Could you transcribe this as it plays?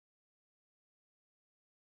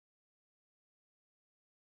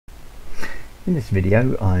In this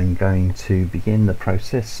video I'm going to begin the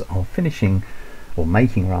process of finishing, or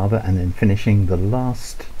making rather, and then finishing the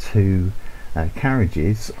last two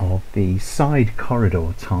carriages of the side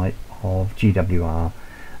corridor type of GWR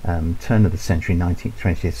turn of the century, 19th,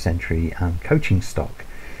 20th century coaching stock.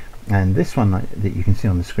 And this one that you can see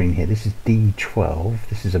on the screen here, this is D12.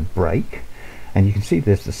 This is a brake, and you can see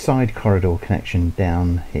there's the side corridor connection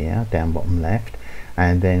down here, down bottom left,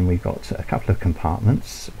 and then we've got a couple of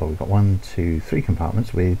compartments. Well, we've got 3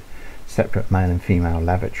 compartments with separate male and female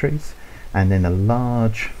lavatories, and then a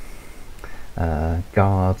large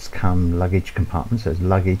guards come luggage compartment. So there's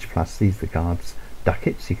luggage plus these are the guards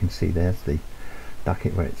duckets. You can see there's the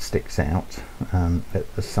ducket where it sticks out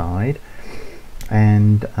at the side.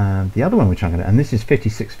 And the other one, which I'm going to, and this is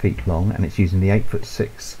 56 feet long, and it's using the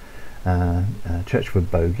 8'6" Churchwood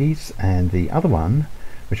bogies. And the other one,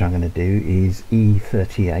 which I'm going to do, is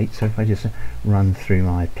E38. So if I just run through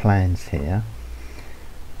my plans here,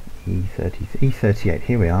 E38,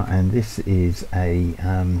 here we are, and this is a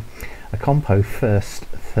Compo first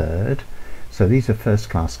third. So these are first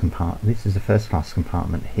class compartment. This is a first class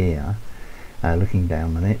compartment here, looking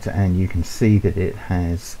down on it, and you can see that it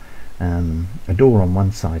has a door on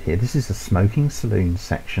one side here. This is a smoking saloon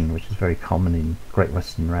section, which is very common in Great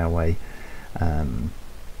Western Railway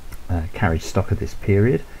carriage stock of this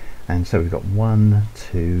period. And so we've got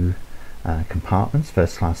 2 compartments,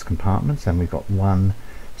 first class compartments, and we've got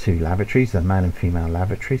 2 lavatories, the male and female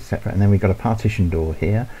lavatories separate, and then we've got a partition door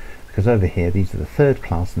here, because over here these are the third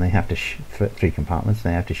class, and they have to 3 compartments,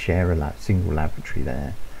 and they have to share a single lavatory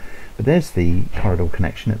there. But there's the corridor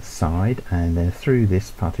connection at the side, and then through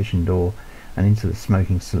this partition door and into the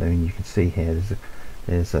smoking saloon, you can see here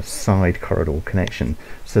there's a side corridor connection.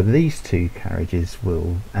 So these 2 carriages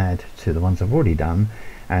will add to the ones I've already done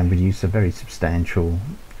and produce a very substantial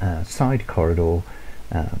side corridor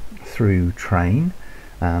through train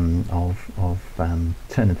of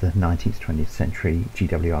turn of the 19th, 20th century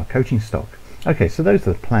GWR coaching stock. Okay, so those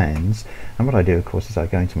are the plans, and what I do, of course, is I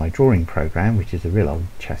go into my drawing program, which is a real old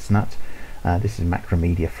chestnut. This is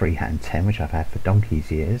Macromedia Freehand 10, which I've had for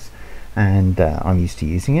donkey's years, and I'm used to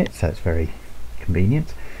using it, so it's very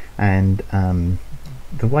convenient. And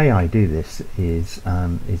the way I do this is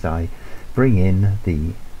I bring in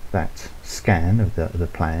that scan of the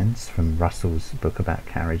plans from Russell's book about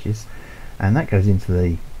carriages, and that goes into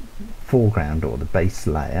the foreground or the base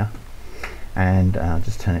layer, and I'll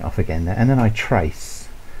just turn it off again there, and then I trace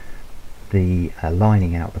the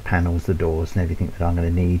lining out the panels, the doors, and everything that I'm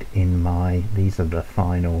going to need in my, these are the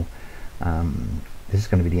final, this is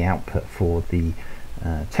going to be the output for the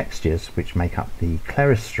textures which make up the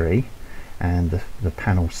clerestory and the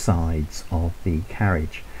panel sides of the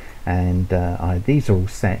carriage. And these are all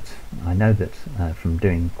set. I know that from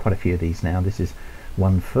doing quite a few of these now, this is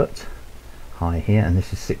 1 foot high here, and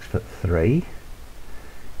this is 6'3"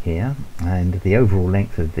 here, and the overall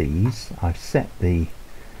length of these, I've set the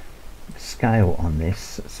scale on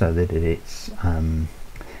this so that it's 1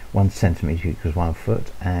 centimetre equals 1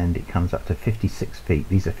 foot, and it comes up to 56 feet.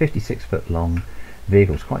 These are 56 foot long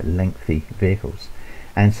vehicles, quite lengthy vehicles.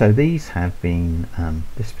 And so these have been,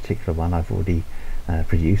 this particular one I've already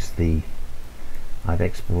produced I've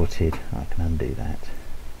exported, I can undo that,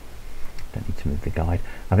 don't need to move the guide.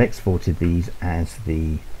 I've exported these as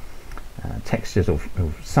the textures, or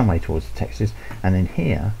some way towards the textures, and then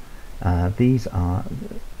here these are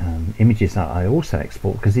images that I also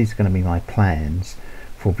export, because these are going to be my plans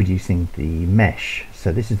for producing the mesh.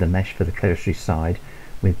 So this is the mesh for the clerestory side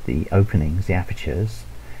with the openings, the apertures,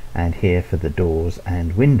 and here for the doors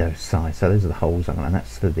and windows side. So those are the holes, and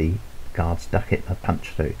that's for the guards ducket I punch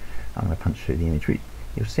through. I'm going to punch through the image.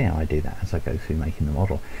 You'll see how I do that as I go through making the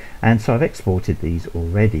model. And so I've exported these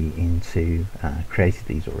already into, created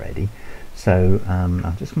these already. So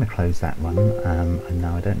I'm just going to close that one, and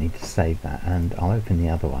now I don't need to save that, and I'll open the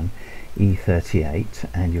other one, E38,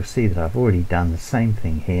 and you'll see that I've already done the same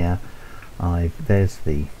thing here. There's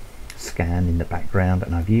the scan in the background,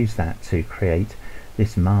 and I've used that to create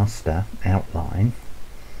this master outline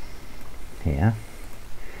here,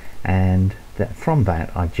 and from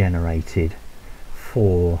that I've generated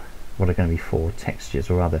 4, what are going to be 4 textures,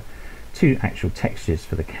 or rather 2 actual textures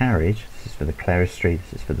for the carriage. This is for the clerestory,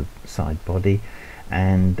 this is for the side body,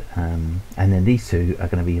 and then these 2 are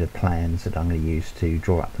going to be the plans that I'm going to use to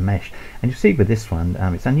draw up the mesh. And you'll see with this one,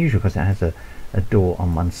 it's unusual because it has a door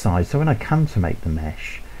on one side, so when I come to make the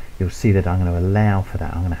mesh, you'll see that I'm going to allow for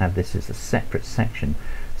that. I'm going to have this as a separate section,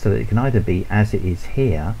 so that it can either be as it is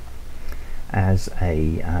here, as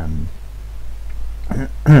a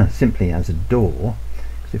simply as a door,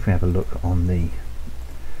 because if we have a look on the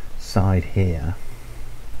side here,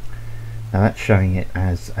 Now that's showing it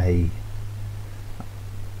as a,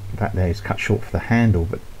 that there is cut short for the handle,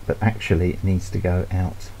 but actually it needs to go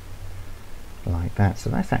out like that. So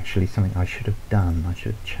that's actually something I should have done. I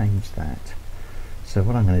should have changed that. So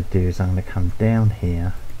what I'm going to do is I'm going to come down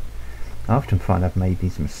here. I often find I've made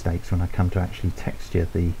these mistakes when I come to actually texture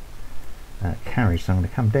the carriage. So I'm going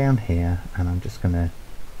to come down here and I'm just going to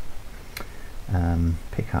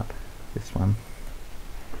pick up this one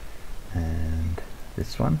and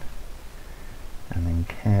this one, and then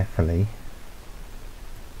carefully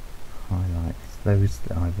highlight those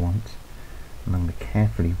that I want, and I'm going to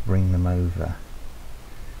carefully bring them over,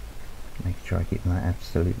 making sure I keep them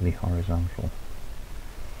absolutely horizontal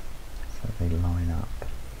so they line up.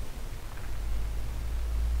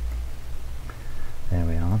 There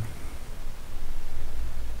we are.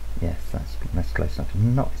 Yes, that's close enough.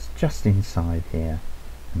 Not, it's just inside here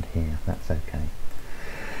and here. That's okay.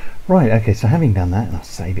 Right, okay, so having done that, and I'll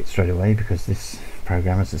save it straight away because this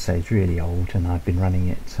program, as I say, is really old, and I've been running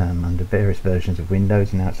it under various versions of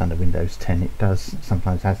Windows, and now it's under Windows 10. It does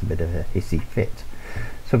sometimes has a bit of a hissy fit.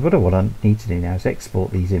 So what I need to do now is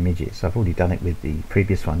export these images. I've already done it with the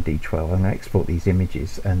previous one, D12. I'm going to export these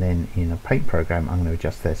images, and then in a paint program I'm going to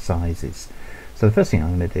adjust their sizes. So the first thing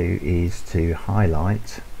I'm going to do is to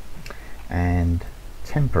highlight and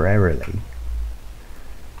temporarily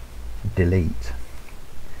delete.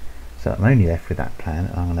 So I'm only left with that plan,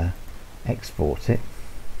 and I'm going to export it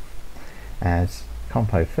as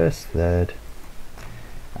Compo first third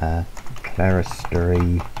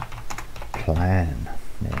clerestory plan.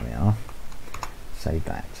 There we are. Save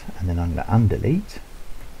that, and then I'm going to undelete.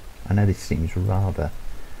 I know this seems rather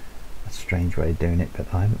a strange way of doing it,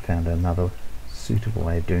 but I haven't found another suitable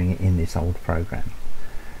way of doing it in this old program.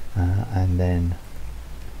 And then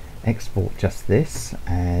export just this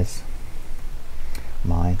as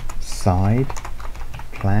my side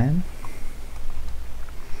plan.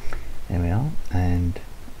 There we are, and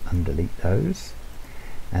undelete those,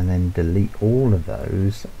 and then delete all of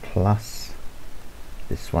those plus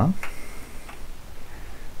this one.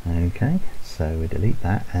 Okay, so we delete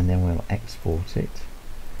that, and then we'll export it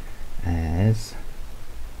as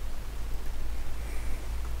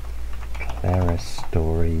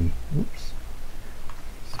clerestory, oops,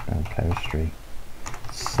 spell clerestory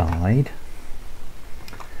side,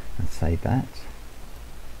 and save that,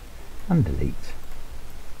 undelete,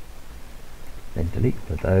 then delete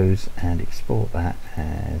all of those and export that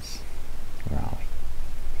as, where are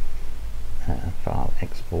we? File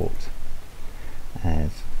export as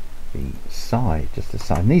the side, just the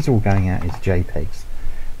side. And these are all going out as JPEGs,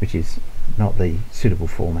 which is not the suitable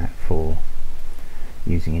format for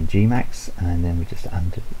using in Gmax, and then we just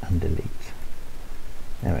undelete.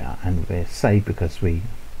 There we are, and we're saved because we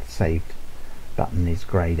saved button is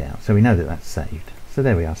greyed out, so we know that that's saved. So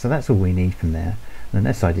there we are. So that's all we need from there. And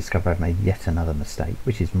unless I discover I've made yet another mistake,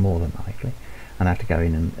 which is more than likely, and I have to go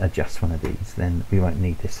in and adjust one of these, then we won't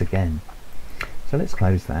need this again. So let's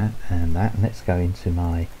close that, and let's go into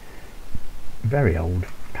my very old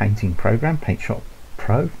painting program, Paint Shop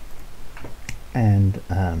Pro, and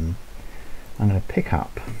I'm going to pick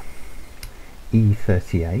up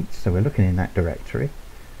E38. So we're looking in that directory.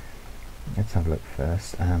 Let's have a look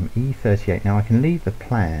first. E38. Now I can leave the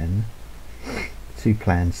plan, two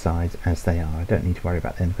plan sides as they are. I don't need to worry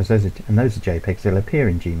about them because those are JPEGs. They'll appear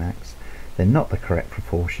in Gmax. They're not the correct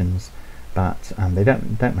proportions, but they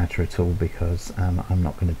don't matter at all because I'm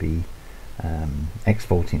not going to be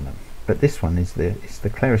exporting them. But this one is the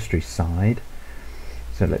clerestory side.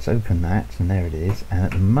 So let's open that, and there it is. And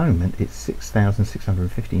at the moment it's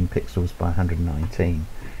 6,615 pixels by 119,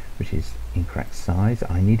 which is incorrect size.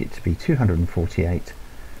 I need it to be 248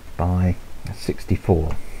 by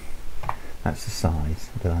 64. That's the size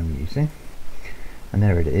that I'm using, and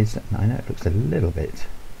there it is. And I know it looks a little bit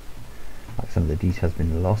like some of the details have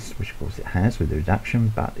been lost, which of course it has with the reduction,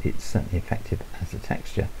 but it's certainly effective as a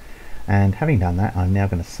texture. And having done that, I'm now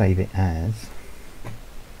going to save it as,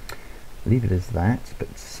 leave it as that,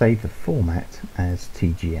 but save the format as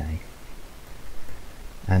TGA.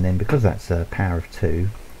 And then because that's a power of 2,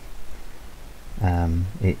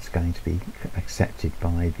 it's going to be accepted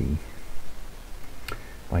by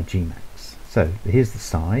Gmax. So here's the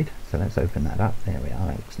side, so let's open that up. There we are,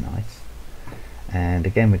 that looks nice. And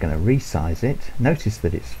again we're going to resize it. Notice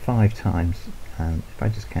that it's 5 times, if I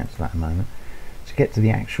just cancel that a moment, to get to the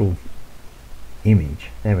actual image.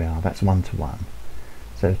 There we are, that's 1 to 1.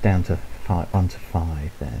 So it's down to 1 to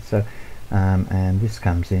 5 there. So and this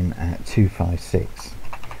comes in at 256.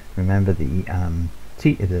 Remember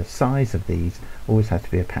the size of these always has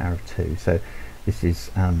to be a power of 2. So this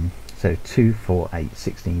is So 2, 4, 8,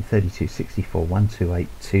 16, 32, 64, 128,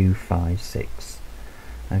 256.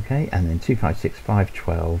 Okay, and then 256,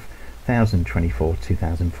 512, 1024,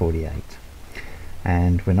 2048.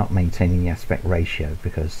 And we're not maintaining the aspect ratio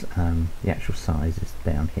because the actual size is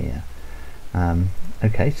down here.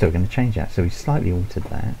 Okay, so we're going to change that. So we slightly altered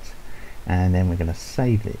that, and then we're going to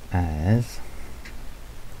save it as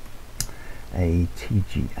a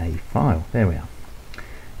TGA file. There we are,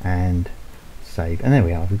 and save, and there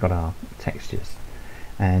we are. We've got our textures.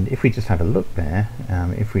 And if we just have a look there,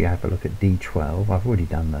 if we have a look at D12, I've already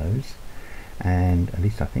done those, and at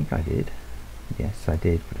least I think I did. Yes, I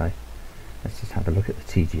did, but let's just have a look at the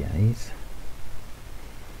TGAs.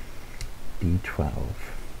 D12.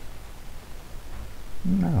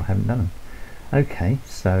 No, I haven't done them. Okay,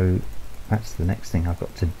 so that's the next thing I've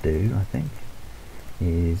got to do, I think,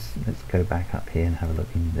 is let's go back up here and have a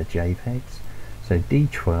look in the JPEGs. So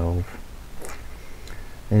D12,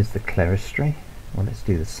 there's the clerestory. Well, let's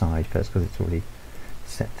do the side first because it's already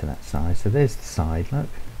set to that size. So there's the side, look.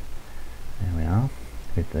 There we are,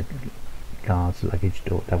 with the guards, luggage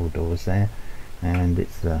door, double doors there. And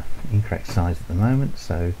it's the incorrect size at the moment,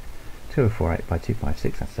 so 2048 by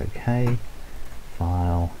 256, that's okay.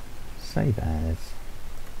 File, save as,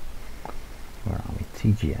 where are we,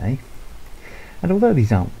 TGA. And although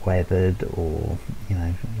these aren't weathered or, you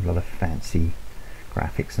know, a lot of fancy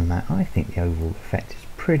graphics and that, I think the overall effect is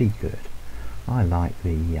pretty good. I like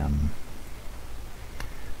the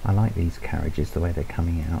I like these carriages, the way they're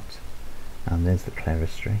coming out. And there's the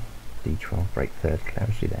clerestory, D12 break third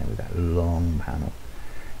clerestory there with that long panel.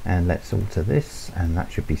 And let's alter this, and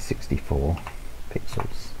that should be 64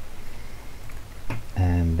 pixels.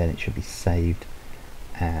 And then it should be saved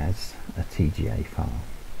as a TGA file.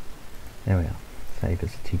 There we are, saved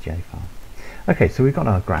as a TGA file. Okay, so we've got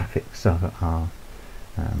our graphics, our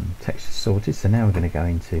textures sorted. So now we're going to go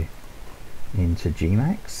into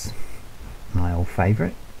Gmax, my old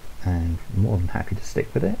favourite, and more than happy to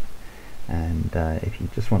stick with it. And if you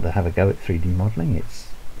just want to have a go at 3D modelling, it's,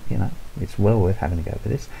 you know, it's well worth having a go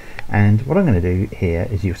with this. And what I'm going to do here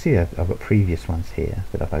is, you'll see I've got previous ones here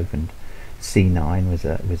that I've opened. C9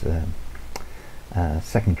 was a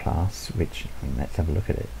second class, which, I mean, let's have a look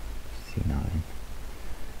at it. C9,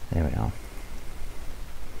 there we are.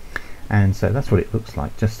 And so that's what it looks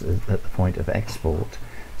like just at the point of export.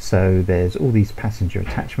 So there's all these passenger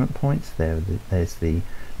attachment points. There's the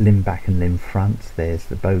limb back and limb front. There's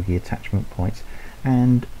the bogie attachment points,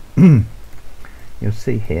 and you'll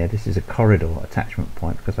see here this is a corridor attachment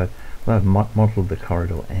point because I've modelled the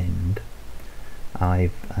corridor end.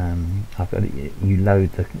 I've got you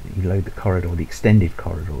load the corridor, the extended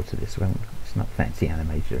corridor to this. Well, it's not fancy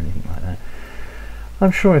animated or anything like that.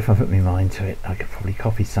 I'm sure if I put my mind to it, I could probably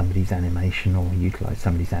copy somebody's animation or utilise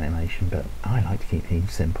somebody's animation, but I like to keep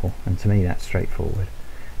things simple, and to me that's straightforward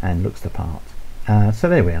and looks the part. So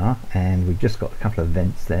there we are, and we've just got a couple of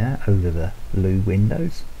vents there over the loo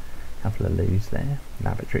windows, a couple of loos there,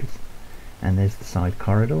 lavatories, and there's the side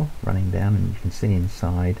corridor running down, and you can see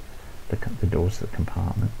inside the doors to the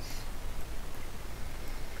compartments,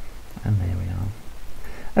 and there we are.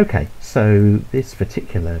 Okay, so this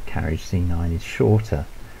particular carriage C9 is shorter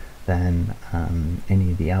than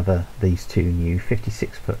any of the other, these two new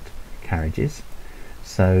 56-foot carriages.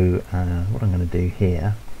 So what I'm going to do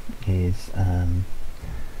here is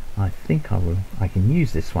I think I can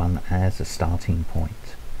use this one as a starting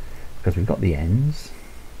point because we've got the ends.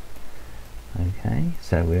 Okay,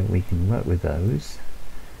 so we can work with those,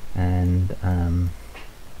 and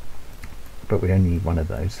but we only need one of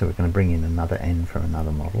those, so we're going to bring in another end from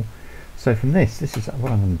another model. So from this is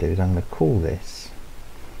what I'm going to do, is I'm going to call this,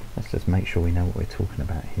 let's just make sure we know what we're talking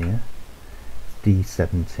about here,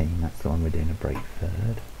 D17, that's the one we're doing a break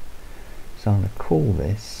third. So I'm going to call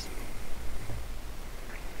this,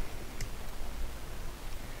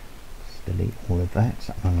 just delete all of that,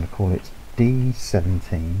 so I'm going to call it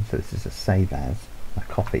D17, so this is a save as, a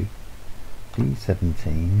copy,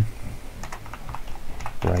 D17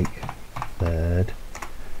 break third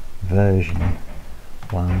version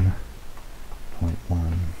 1.1.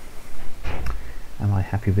 Am I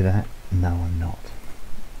happy with that? No, I'm not.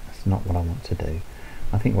 That's not what I want to do.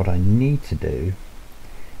 I think what I need to do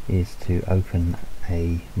is to open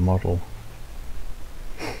a model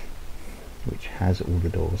which has all the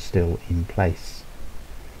doors still in place.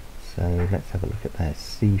 So let's have a look at that.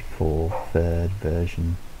 C4 third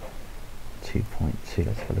version 2.2.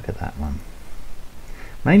 Let's have a look at that one.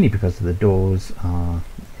 Mainly because the doors are,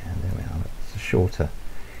 yeah, there we are, it's a shorter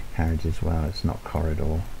carriage as well, it's not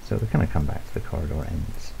corridor, so we're going to come back to the corridor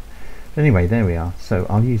ends. But anyway, there we are, so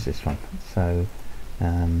I'll use this one. So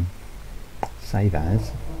save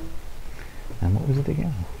as, And what was it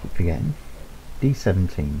again? I keep forgetting.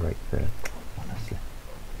 D17 brake third. Honestly.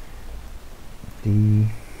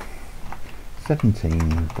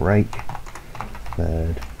 D17 brake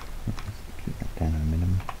third. Let's keep that down to a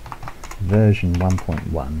minimum. Version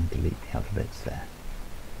 1.1. Delete the other bits there.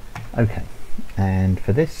 Okay. And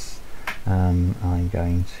for this, I'm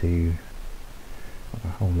going to have a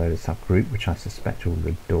whole load of subgroup, which I suspect are all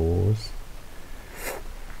the doors.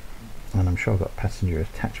 And I'm sure I've got passenger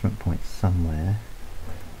attachment points somewhere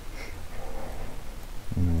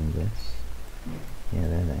in all this. Yeah,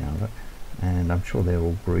 there they are, look. And I'm sure they're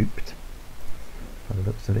all grouped by the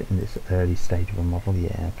looks of it in this early stage of a model.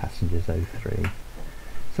 Yeah, passengers 03.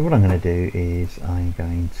 So what I'm going to do is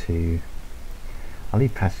I'll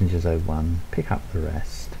leave passengers 01, pick up the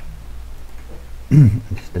rest, and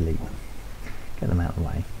just delete them, get them out of the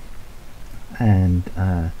way. And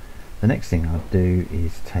the next thing I'll do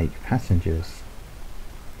is take passengers,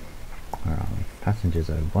 where are we? Passengers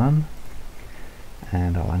 01,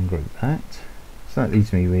 and I'll ungroup that. So that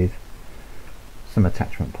leaves me with some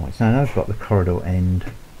attachment points. Now I've got the corridor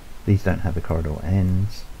end. These don't have the corridor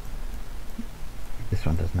ends. This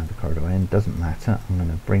one doesn't have the corridor end. Doesn't matter. I'm going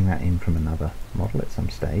to bring that in from another model at some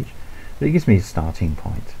stage. But it gives me a starting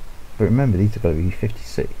point. But remember, these have got to be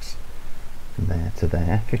 56 from there to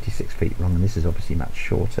there. 56 feet long, and this is obviously much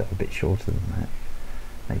shorter, a bit shorter than that.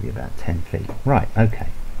 Maybe about 10 feet. Right, okay.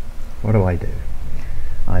 What do?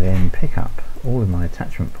 I then pick up all of my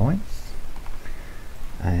attachment points,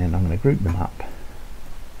 and I'm going to group them up.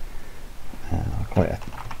 I'll call it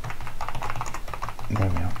there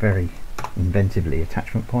we are, very inventively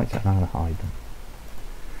attachment points, and I'm going to hide them.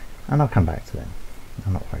 And I'll come back to them.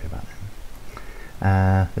 I'm not worried about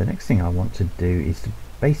them. The next thing I want to do is to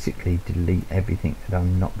basically delete everything that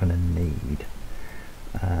I'm not going to need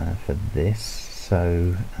for this.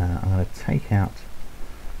 So I'm going to take out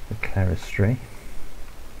the clerestory,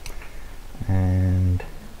 and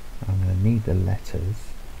I'm going to need the letters.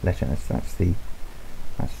 That's the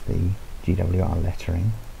GWR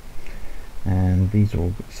lettering, and these are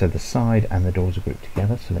all, so the side and the doors are grouped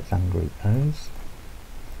together. So let's ungroup those,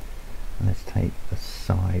 and let's take the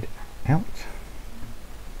side out.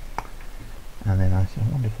 And then I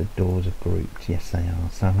wonder if the doors are grouped. Yes, they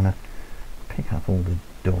are. So I'm going to pick up all the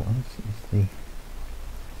doors.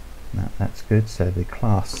 No, that's good. So the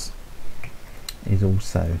class is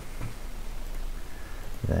also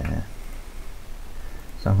there.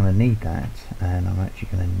 So I'm going to need that, and I'm actually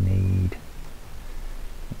going to need,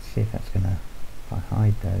 let's see if that's going to, if I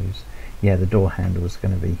hide those, yeah, the door handle is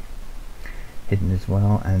going to be hidden as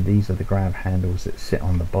well, and these are the grab handles that sit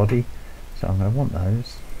on the body, so I'm going to want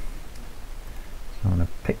those. So I'm going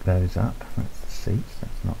to pick those up. That's the seats,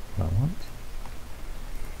 that's not what I want.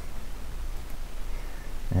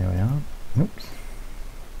 There we are. Oops.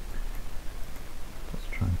 Let's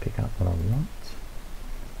try and pick up what I want.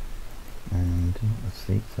 And the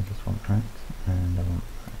seats, I just want that, and I want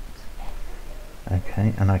that.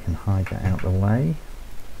 Okay, and I can hide that out the way.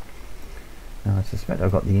 Now I suspect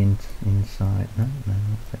I've got the inside, no,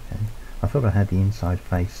 that's okay. I thought I had the inside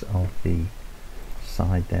face of the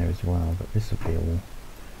side there as well, but this will be all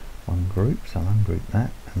one group, so I'll ungroup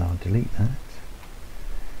that, and I'll delete that.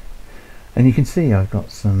 And you can see I've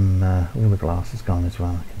got some, all the glass is gone as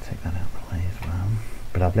well. I can take that out of the way as well.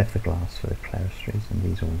 But I've left the glass for the clerestories, and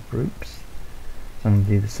these are all groups. So I'm going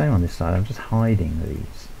to do the same on this side. I'm just hiding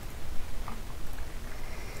these.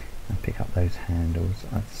 And pick up those handles.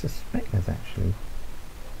 I suspect there's actually...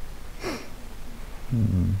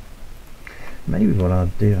 Maybe what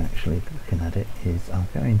I'll do actually, looking at it, is I'll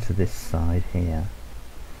go into this side here.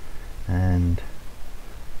 And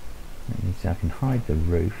let me see, I can hide the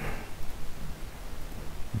roof.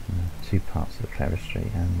 Two parts of the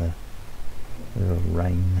clerestory and the little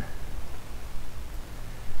rain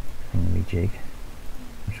thingamajig.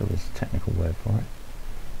 I'm sure there's a technical word for it.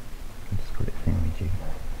 I'll just call it thingamajig.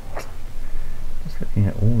 Just looking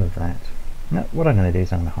at all of that. No, what I'm going to do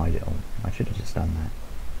is I'm going to hide it all. I should have just done that.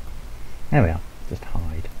 There we are. Just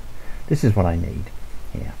hide. This is what I need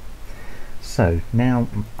here. So now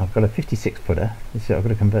I've got a 56 footer. I've got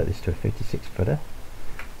to convert this to a 56 footer.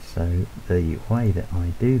 So the way that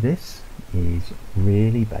I do this is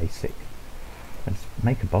really basic. Let's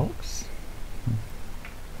make a box,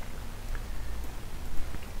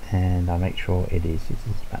 and I make sure this is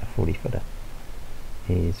about a 40 footer,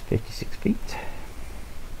 is 56 feet,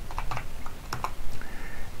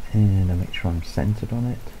 and I make sure I'm centered on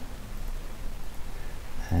it,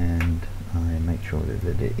 and I make sure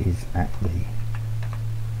that it is at the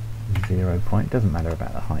 0 point. It doesn't matter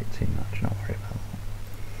about the height too much, not worry about that.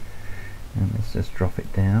 And let's just drop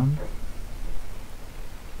it down.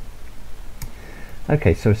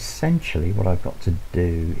 Okay, so essentially what I've got to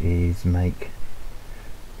do is make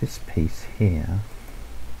this piece here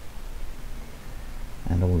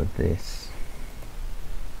and all of this.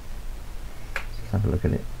 Let's have a look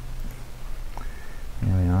at it.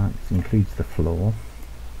 There we are, it includes the floor.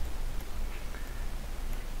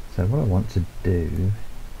 So what I want to do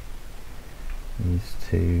is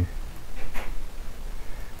to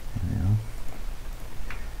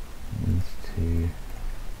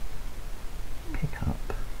pick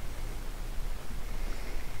up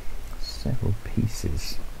several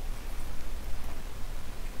pieces.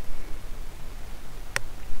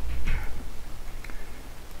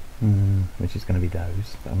 Which is going to be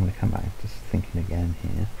those, but I'm going to come back just thinking again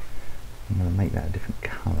here. I'm going to make that a different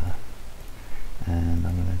colour, and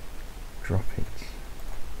I'm going to drop it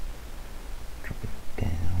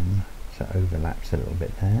down so it overlaps a little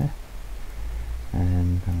bit there,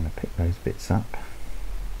 and I'm going to pick those bits up,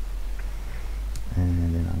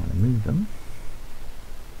 and then I'm going to move them.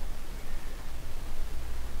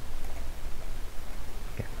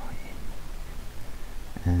 Get right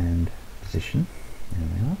in and position. There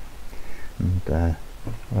we are. And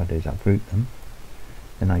what I do is I group them,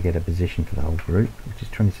 then I get a position for the whole group, which is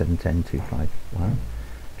 2710.251,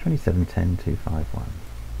 2710.251.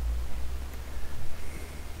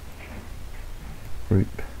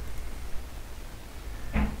 Group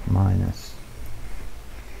minus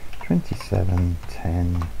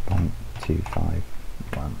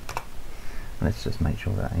 2710.251. Let's just make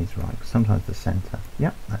sure that is right, because sometimes the center,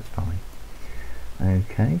 yep, that's fine.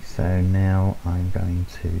 Okay, so now I'm going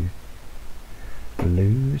to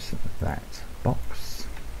lose that box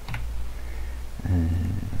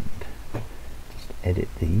and just edit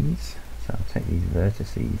these. So I'll take these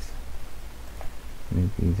vertices,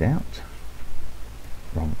 move these out.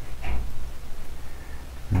 Wrong.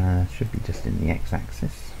 Should be just in the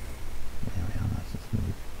x-axis. There we are. Let's just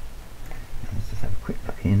move. Let's just have a quick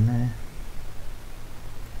look in there.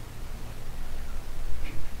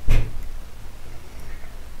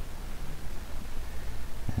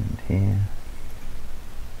 And here.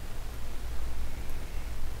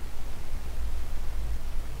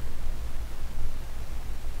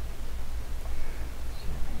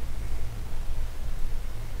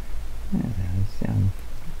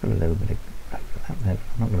 Got a little bit of overlap there,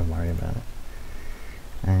 I'm not going to worry about it.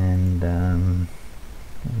 And what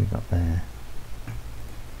have we got there?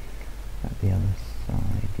 At the other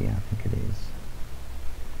side, yeah, I think it is.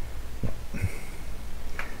 Yep.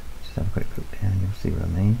 Just have a quick look down, you'll see what I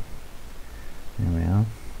mean. There we are.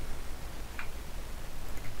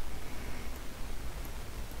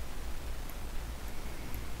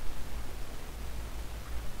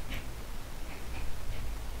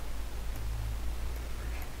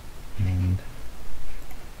 And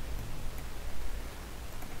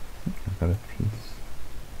I think I've got a piece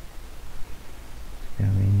to go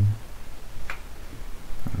in.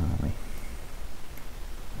 Where are we?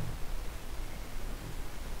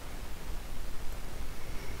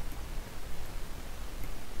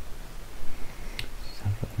 Just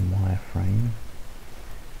have a look at the wireframe.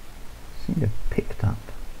 Seem to have picked up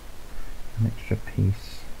an extra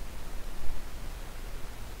piece.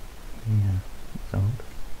 Yeah, it's odd.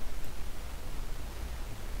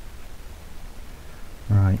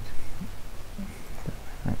 Right,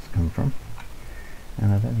 that's come from,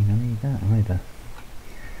 and I don't think I need that either.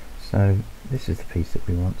 So this is the piece that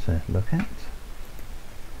we want to look at,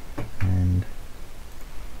 and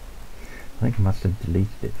I think I must have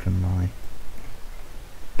deleted it from my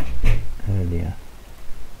earlier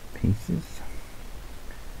pieces.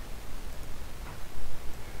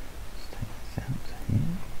 Let's take this out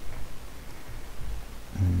here,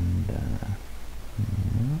 and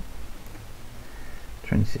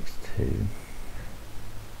 26.2.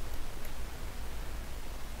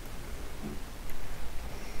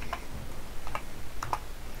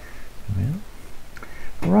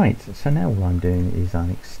 Right, so now all I'm doing is I'm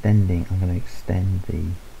going to extend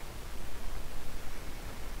these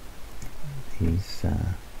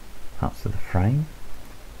parts of the frame.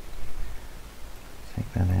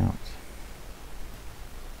 Take that out.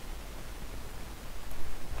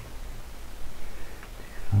 Too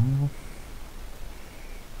far.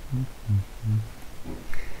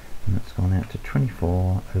 And that's gone out to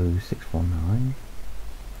 240649.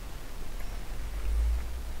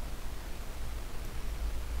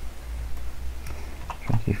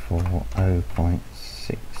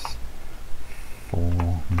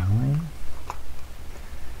 .649.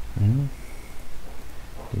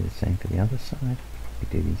 Do the same for the other side. We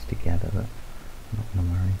do these together, but I'm not going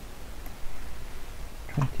to worry.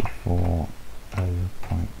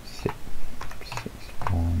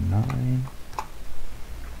 24.0649.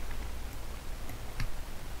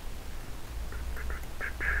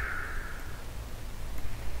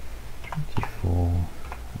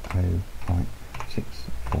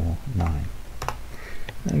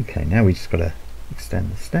 Okay, now we just got to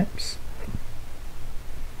extend the steps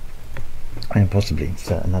and possibly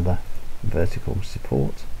insert another vertical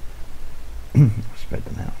support. Spread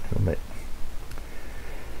them out a little bit.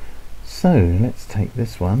 So let's take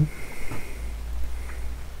this one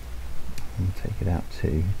and take it out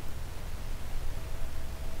to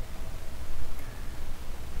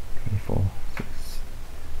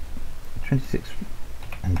 26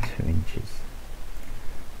 and 2 inches.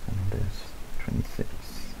 And there's 26,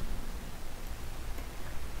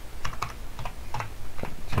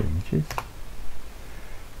 2 inches.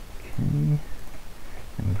 Okay, and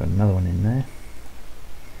we've got another one in there.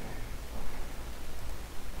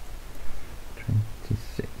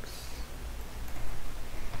 26.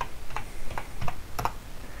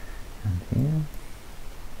 And here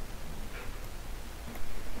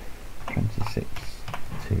 26,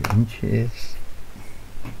 2 inches.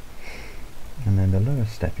 And then the lower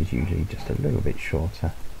step is usually just a little bit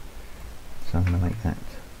shorter, so I'm going to make that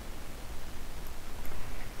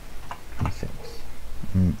 26.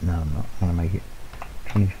 No, I'm not. I'm going to make it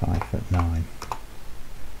 25'9".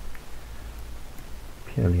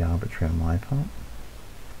 Purely arbitrary on my part.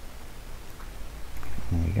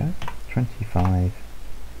 There we go, 25'9"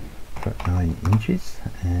 inches,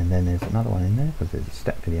 and then there's another one in there because there's a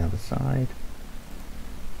step for the other side.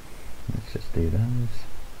 Let's just do those.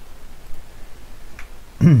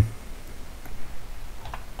 And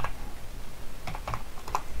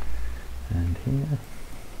here.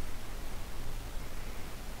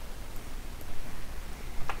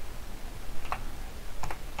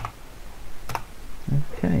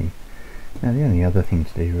 Okay, now the only other thing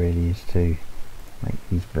to do really is to make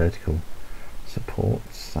these vertical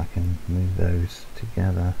supports. I can move those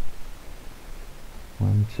together.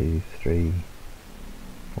 1, 2, 3,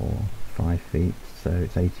 4, 5 feet, so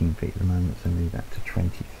it's 18 feet at the moment, so move that to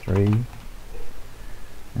 23,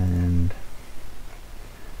 and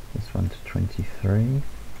this one to 23.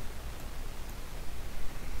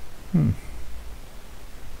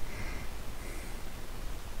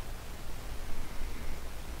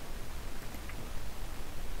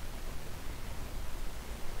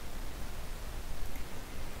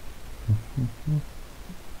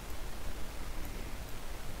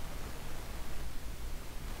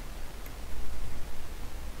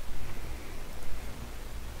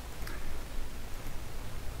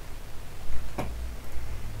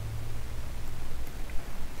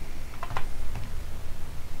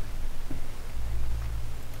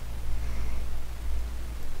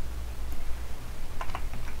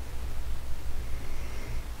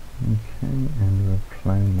 Okay, and we'll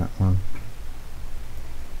clone that one.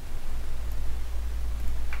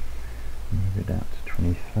 Move it out to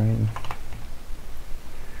 23.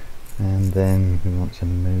 And then we want to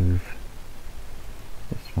move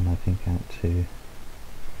this one, I think, out to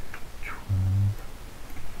 12.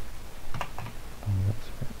 Oh, that's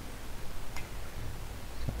a bit.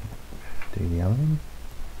 So do the other one.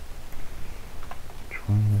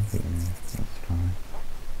 12, yeah, that's fine.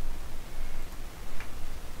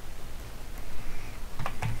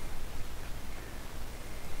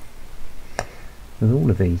 With all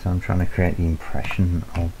of these, I'm trying to create the impression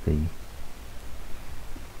of the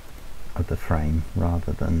frame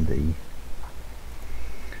rather than the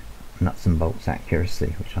nuts and bolts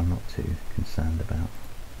accuracy, which I'm not too concerned about.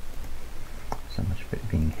 So much of it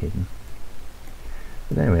being hidden.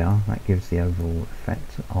 But there we are. That gives the overall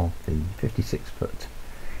effect of the 56-foot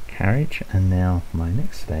carriage. And now my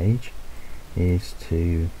next stage is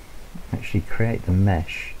to actually create the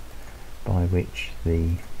mesh by which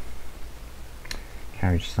the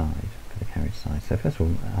carriage side, for the carriage side. So first of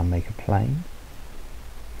all, I'll make a plane,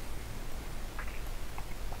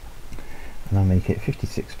 and I'll make it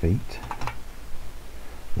 56 feet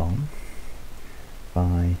long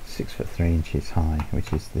by 6 foot 3 inches high,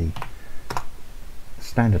 which is the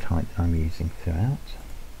standard height that I'm using throughout.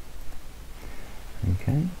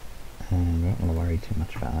 Okay, and we're not going to worry too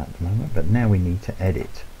much about that at the moment, but now we need to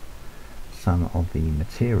edit some of the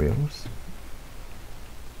materials.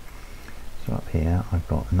 So up here I've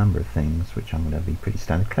got a number of things which I'm going to be pretty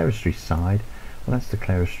standard. Clerestory side, well, that's the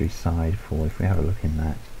clerestory side for, if we have a look in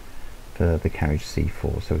that, for the carriage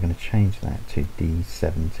C4. So we're going to change that to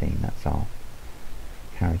D17. That's our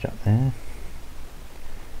carriage up there.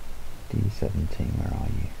 D17, where are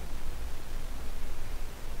you?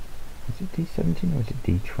 Is it D17 or is it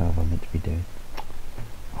D12 I'm meant to be doing?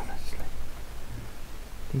 Honestly.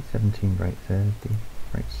 D17 brake third, D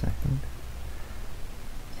brake second.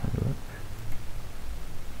 Let's have a look.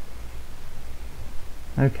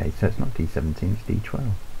 Okay, so it's not D17, it's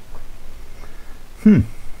D12.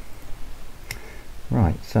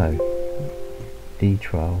 Right, so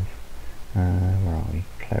D12 Where are we?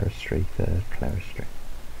 Clerestory, third Clerestory.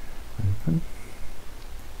 Open.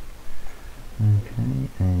 Okay,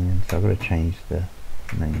 and so I've got to change the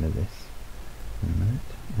name of this in a minute.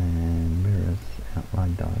 And mirrors,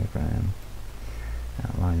 outline diagram,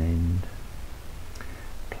 outline end,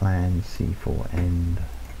 plan C4 end,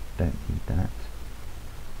 don't need that.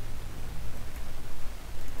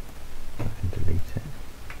 I can delete it.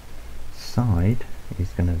 Side is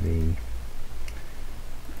going to be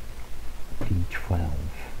D12.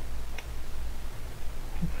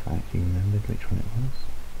 If I actually remembered which one it was.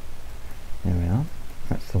 There we are.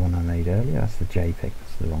 That's the one I made earlier. That's the JPEG.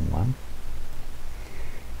 That's the wrong one.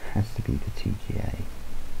 Has to be the TGA.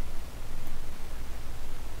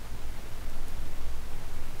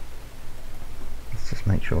 Let's just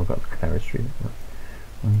make sure I've got the Clerestory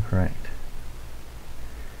one correct.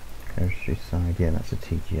 Clerestory side, yeah, that's a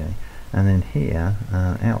TGA. And then here,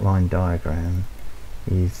 outline diagram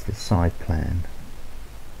is the side plan.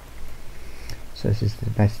 So this is the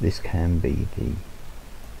best this can be the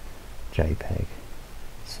JPEG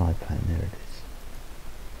side plan. There it is.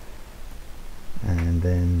 And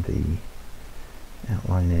then the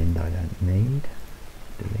outline end I don't need.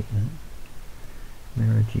 Delete that.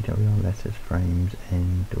 Mirror, GWR, letters, frames,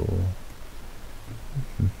 end, door.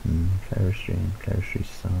 Clerestory end, Clerestory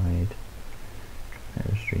side.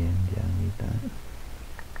 Clerestory end, yeah, I need that.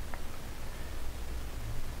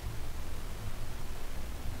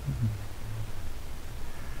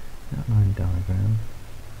 Outline diagram.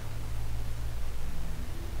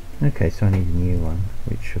 Okay, so I need a new one,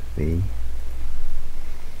 which should be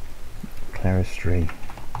Clerestory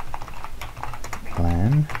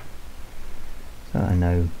plan, so I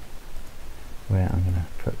know where I'm going to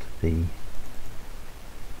put the.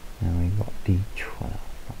 Now we've got D12,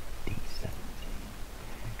 not D17.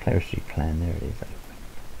 Clerestory plan, there it is. Open.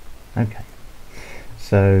 Okay,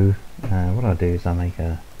 so what I'll do is I'll make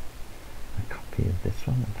a copy of this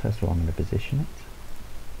one. First of all, I'm going to position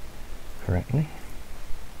it correctly.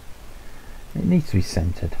 It needs to be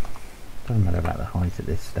centered. Doesn't matter about the height at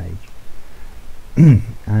this stage.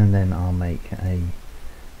 And then I'll make a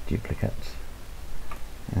duplicate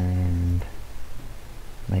and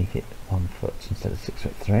make it 1 foot instead of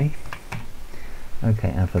 6'3". Okay,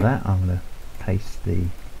 and for that I'm going to paste the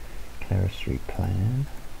Clerestory plan.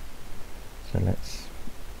 So let's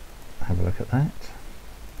have a look at that.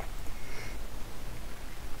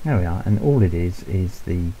 There we are, and all it is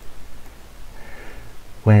the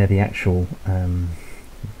where the actual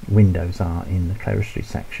windows are in the Clerestory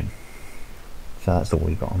section. So that's all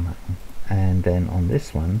we got on that one. And then on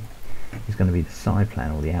this one is going to be the side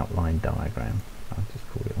plan, or the outline diagram. I'll just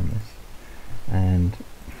call it on this. And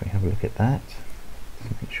if we have a look at that,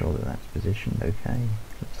 just make sure that that's positioned okay.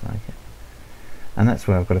 Looks like it. And that's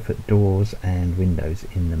where I've got to put doors and windows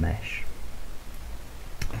in the mesh.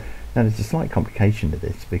 Now there's a slight complication to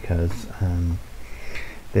this because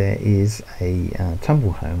there is a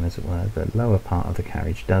tumble home, as it were. The lower part of the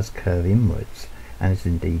carriage does curve inwards, and is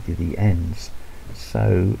indeed the ends.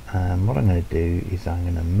 So what I'm going to do is I'm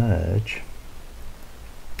going to merge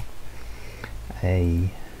a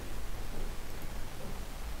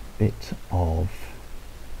bit of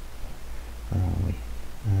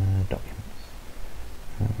documents,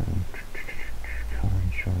 car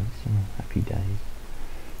insurance, happy days,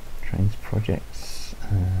 trains, projects,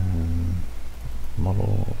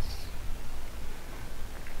 models,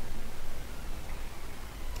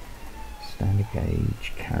 standard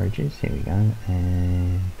gauge carriages. Here we go.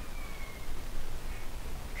 And I'm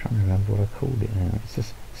trying to remember what I called it now. It's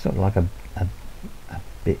just sort of like a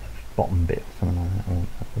bit of bottom bit or something like that. I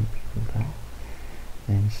wouldn't be called that.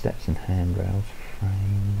 And steps and handrails,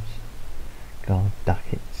 frames, guard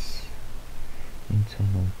ducats,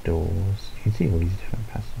 internal doors. You can see all these different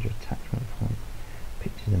passenger attachment points,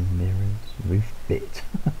 pictures and mirrors, roof bit,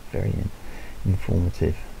 very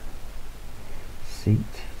informative.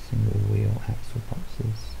 Seat, single wheel, axle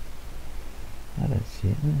boxes. I don't see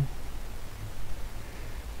it there.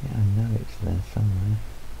 Yeah, I know it's there somewhere.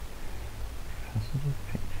 Passenger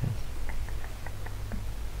pictures.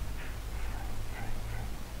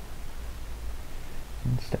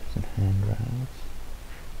 And steps and handrails.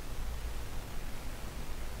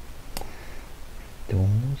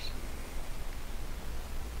 Doors.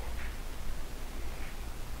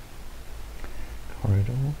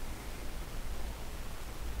 Corridor.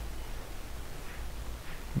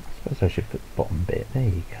 I suppose I should put the bottom bit. There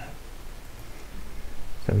you go.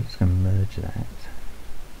 So we're just going to merge that.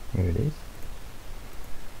 Here it is.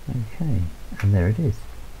 Okay, and there it is.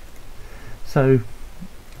 So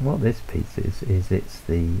what this piece is it's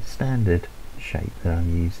the standard shape that I'm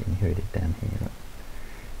using. Here it is down here.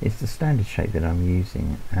 It's the standard shape that I'm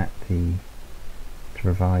using to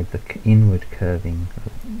provide the inward curving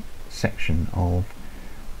section of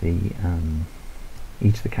the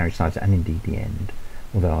each of the carriage sides, and indeed the end,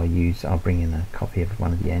 although I'll bring in a copy of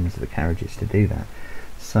one of the ends of the carriages to do that.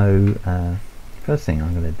 So first thing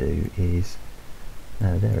I'm going to do is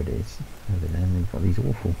there it is over there, and we've got these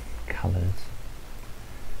awful colours.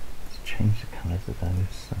 Let's change the colours of those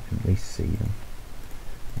so I can at least see them.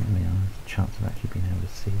 There we are. There's a chance of actually being able to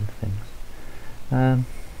see the things.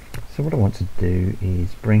 So what I want to do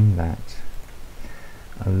is bring that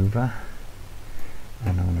over,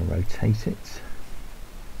 and I want to rotate it.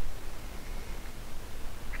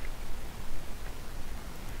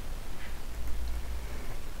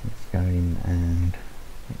 Let's go in and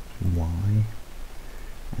Y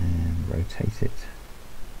and rotate it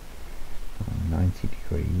 90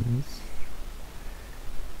 degrees.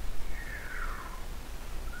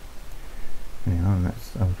 And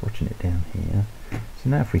I was watching it down here. So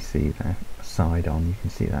now if we see that side on, you can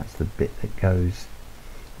see that's the bit that goes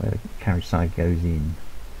where the carriage side goes in.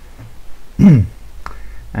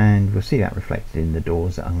 And we'll see that reflected in the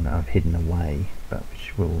doors that I've hidden away, but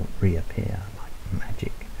which will reappear like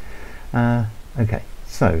magic. Okay,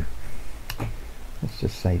 so let's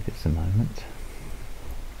just save this a moment,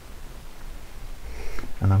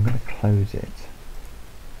 and I'm going to close it.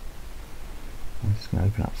 I'm just going to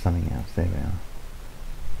open up something else. There we are.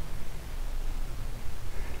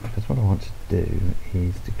 Because what I want to do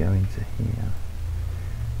is to go into here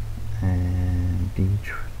and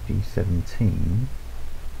D17.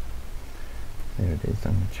 There it is.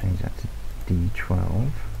 I'm going to change that to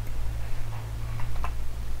D12.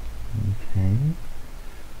 Okay.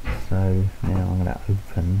 So now I'm going to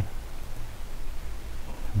open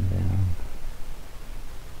and down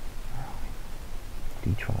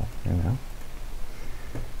D12. There we are.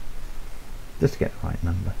 Just to get the right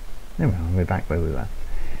number. There we are. We're back where we were.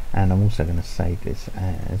 And I'm also going to save this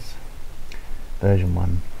as version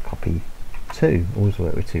 1 copy 2. Always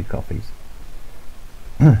work with 2 copies.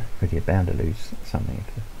 Because you're bound to lose something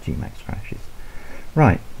if the Gmax crashes.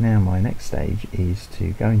 Right, now my next stage is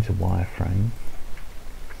to go into wireframe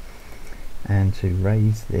and to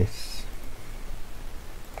raise this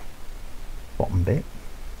bottom bit,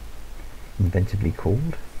 inventively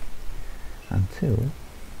called, until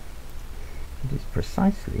it is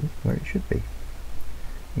precisely where it should be,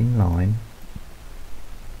 in line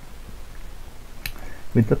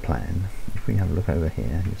with the plan. If we have a look over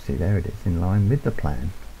here, you'll see there it is, in line with the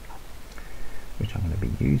plan, which I'm going to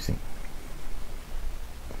be using.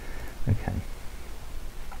 Okay.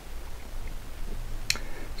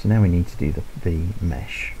 So now we need to do the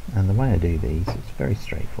mesh, and the way I do these, it's very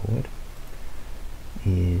straightforward,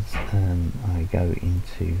 is I go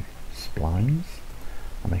into splines,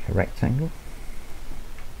 I make a rectangle,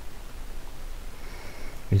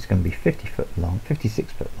 which is going to be 50 foot long,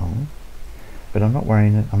 56 foot long, but I'm not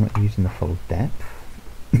using the full depth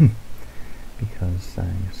because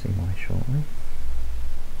you'll see why shortly.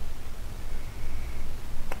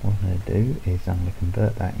 What I'm going to do is I'm going to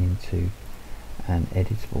convert that into an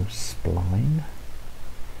editable spline,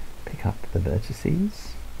 pick up the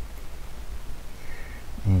vertices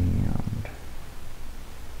and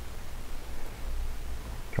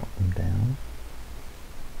drop them down.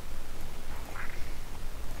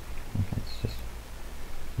 Okay, let's just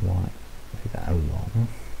right move that along.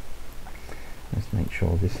 Let's make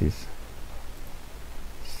sure this is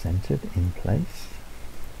centered in place.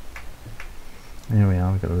 There we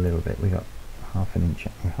are, we've got a little bit, we've got half an inch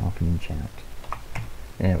out.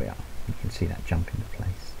 There we are, you can see that jump into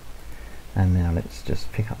place. And now let's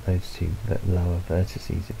just pick up those two lower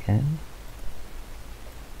vertices again.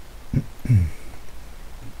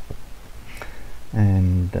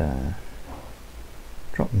 And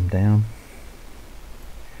drop them down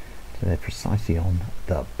so they're precisely on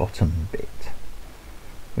the bottom bit,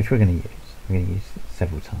 which we're going to use. We're going to use it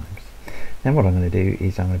several times. Now what I'm going to do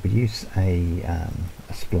is I'm going to use a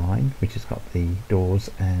spline which has got the doors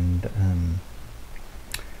and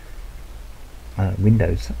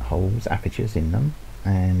windows holes, apertures in them,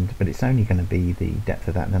 but it's only going to be the depth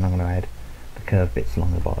of that, and then I'm going to add the curved bits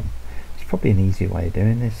along the bottom. It's probably an easier way of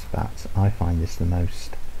doing this, but I find this the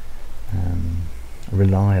most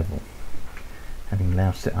reliable, having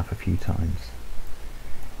loused it up a few times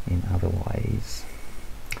in other ways.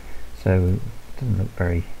 So it doesn't look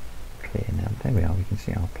very clear now. There we are, we can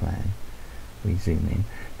see our plan. We zoom in.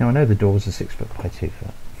 Now I know the doors are 6 foot by 2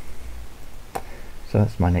 foot. So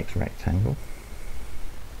that's my next rectangle.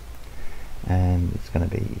 And it's going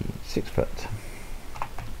to be 6 foot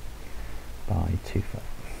by 2 foot.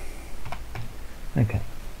 Okay.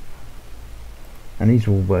 And these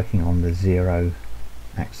are all working on the 0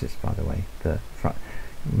 axis, by the way, the front,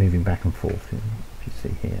 moving back and forth, if you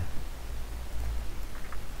see here.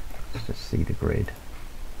 Let's just see the grid.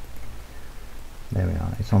 There we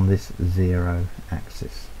are, it's on this 0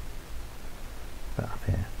 axis, but up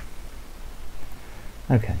here.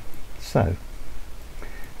 Okay, so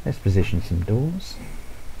let's position some doors.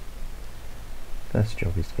 First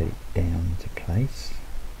job is to get it down to place.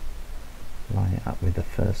 Line it up with the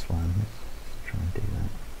first one. Let's try and do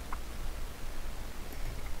that.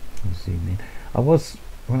 I'll zoom in.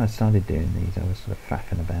 When I started doing these, I was sort of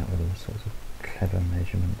faffing about with all sorts of clever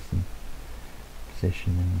measurements and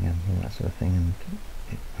positioning and all that sort of thing, and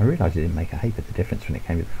I realised it didn't make a heap of the difference when it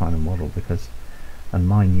came to the final model, because a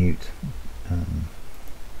minute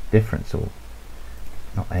difference, or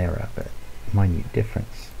not error, but minute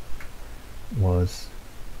difference, was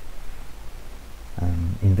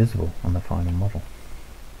invisible on the final model.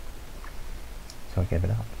 So I gave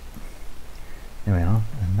it up. There we are,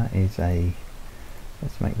 and that is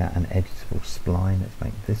let's make that an editable spline. Let's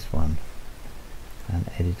make this one an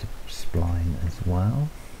editable spline as well,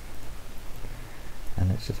 and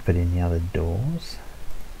let's just put in the other doors.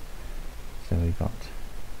 So we've got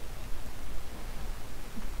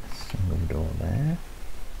a single door there.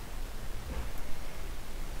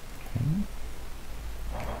 Okay.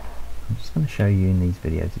 I'm just going to show you in these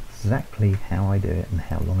videos exactly how I do it and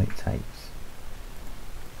how long it takes.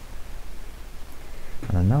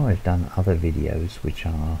 And I know I've done other videos which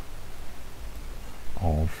are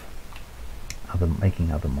of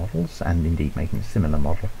making other models, and indeed making a similar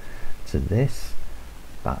model to this,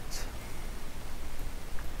 but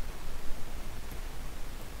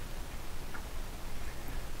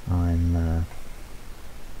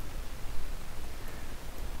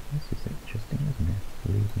this is interesting, isn't it?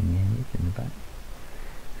 Losing the image in the back.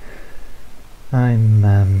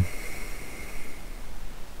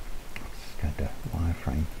 Just going to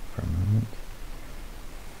wireframe for a moment.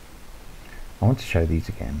 I want to show these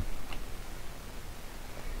again,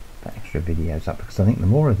 the extra videos up, because I think the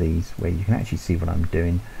more of these where you can actually see what I'm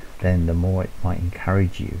doing, then the more it might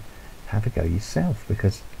encourage you to have a go yourself,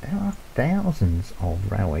 because there are thousands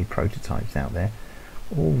of railway prototypes out there,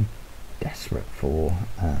 all desperate for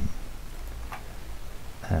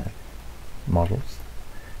models,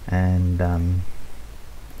 and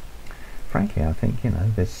frankly I think,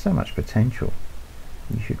 there's so much potential,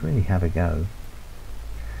 you should really have a go.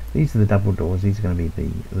 These are the double doors. These are going to be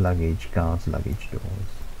the guards luggage doors.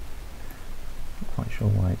 Not quite sure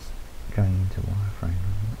why it's going into wireframe.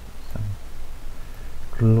 So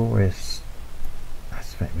glorious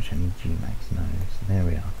aspect which only Gmax knows. There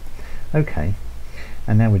we are. Okay,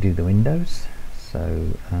 and now we do the windows.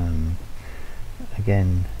 So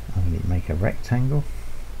again, I'm going to make a rectangle.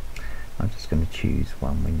 I'm just going to choose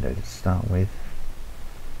one window to start with.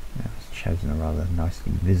 I've chosen a rather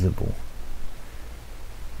nicely visible.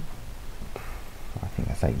 I think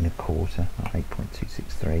that's 8 1/4, or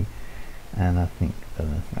 8.263, and I think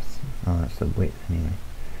that's the width anyway.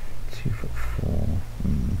 2'4",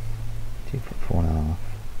 2'4.5".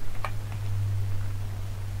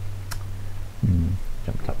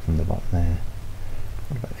 Jumped up from the bottom there.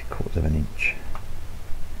 What about 3/4 inch?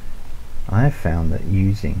 I have found that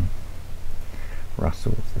using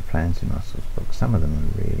Russell's, the plans in Russell's book, some of them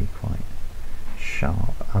are really quite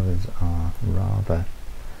sharp, others are rather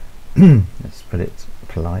let's put it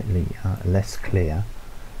politely, less clear,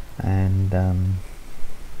 and let's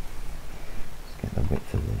get the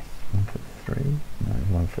width of this. 1'3", no,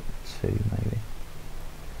 1'2" maybe.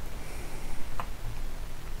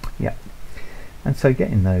 Yeah, and so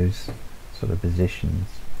getting those sort of positions,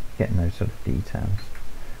 getting those sort of details.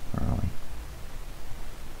 Where are we?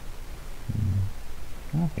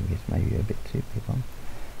 I think it's maybe a bit too big one.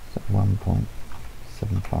 So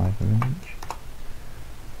 1.75 inch.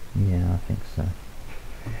 Yeah, I think so.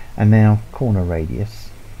 And now corner radius.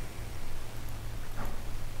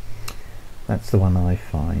 That's the one I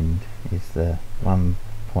find is the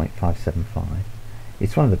 1.575.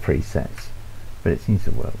 It's one of the presets, but it seems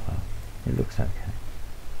to work well. It looks okay.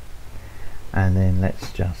 And then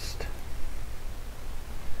let's just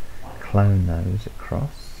clone those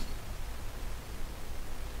across.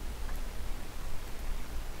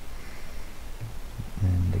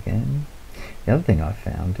 And again. The other thing I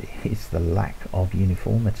found is the lack of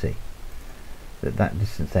uniformity. That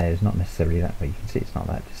distance there is not necessarily that way. You can see it's not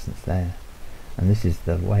that distance there. And this is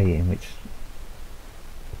the way in which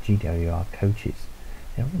GWR coaches,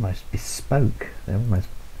 they're almost bespoke. They're almost,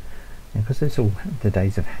 because it's all the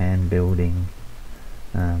days of hand building,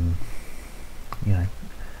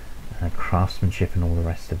 craftsmanship and all the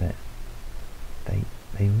rest of it. They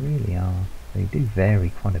really are They do vary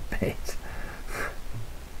quite a bit.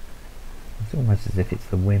 It's almost as if it's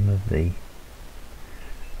the whim of the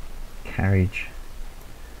carriage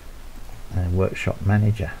workshop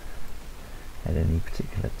manager at any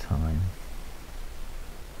particular time.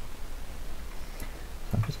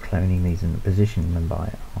 So I'm just cloning these and positioning them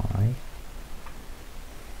by eye.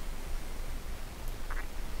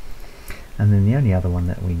 And then the only other one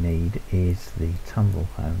that we need is the tumble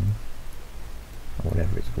home, or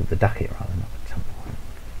whatever it's called, the ducket rather, not the tumble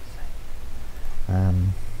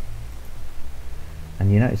home.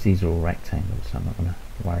 And you notice these are all rectangles, so I'm not going to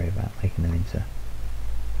worry about making them into,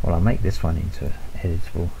 well, I'll make this one into an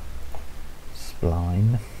editable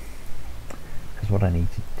spline, because what I need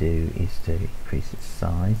to do is to increase its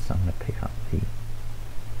size. So I'm going to pick up the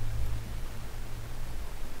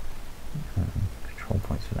control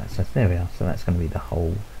points for that. So there we are. So that's going to be the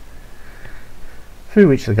hole through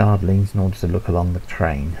which the guard leans in order to look along the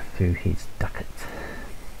train through his ducket.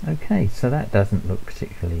 Okay, so that doesn't look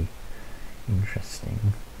particularly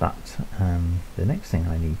interesting, but the next thing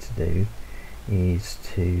I need to do is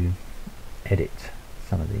to edit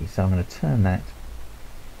some of these. So I'm going to turn that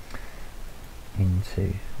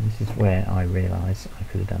into, this is where I realise I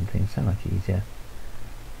could have done things so much easier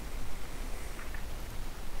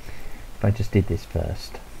if I just did this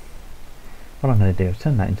first. What I'm going to do is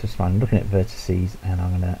turn that into a spline. I'm looking at vertices, and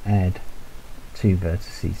I'm going to add 2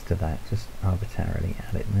 vertices to that, just arbitrarily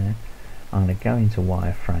add it in there. I'm going to go into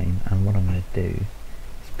wireframe, and what I'm going to do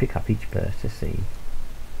is pick up each vertex,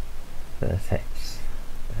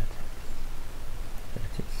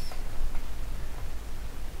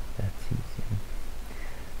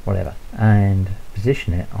 whatever, and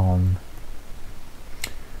position it on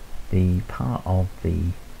the part of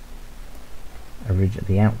the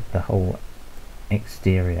original, the whole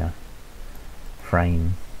exterior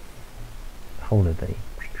frame, the whole of the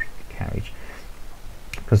carriage,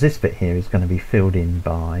 because this bit here is going to be filled in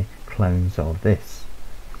by clones of this.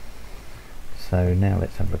 So now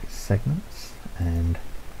let's have a look at segments and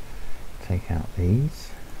take out these.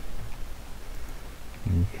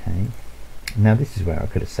 Okay, now this is where I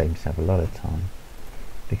could have saved myself a lot of time,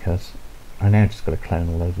 because I now just got to clone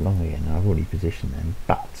all those along again. Now I've already positioned them,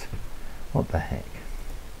 but what the heck,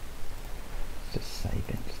 let's just save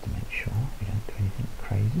it just to make sure we don't do anything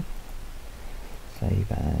crazy.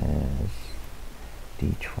 Save as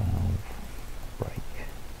D12 break.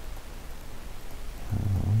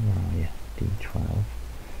 Where are you? D12.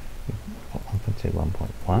 1.2,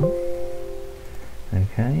 1.1.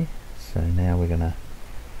 Okay, so now we're going to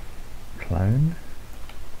clone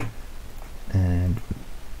and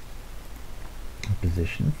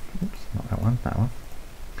position. Oops, not that one, that one.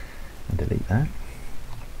 And delete that.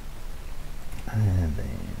 And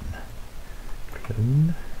then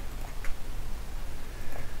clone.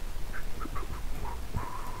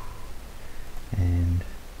 And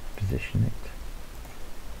position it.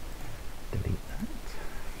 Delete that.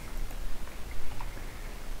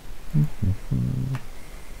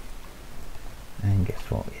 And guess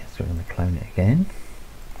what? Yes, we're going to clone it again.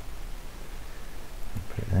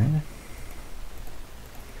 Put it there.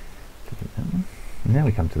 Delete that one. And now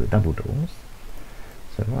we come to the double doors.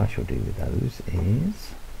 So what I shall do with those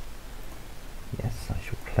is, yes, I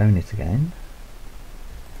shall clone it again.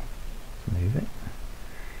 Move it.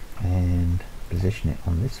 And position it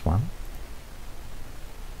on this one,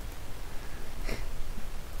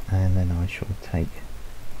 and then I shall take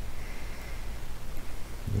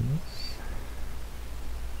this,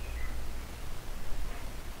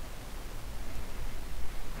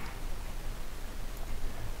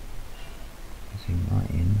 zoom right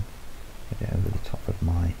in, get it over the top of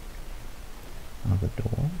my other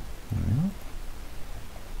door,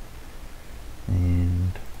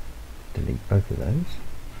 and delete both of those.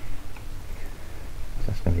 So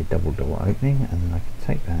that's going to be a double door opening, and then I can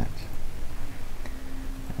take that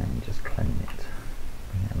and just clone it,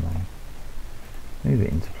 bring it along, move it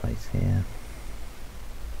into place here.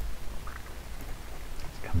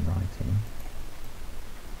 Let's come right in.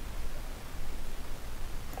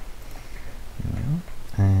 There we are.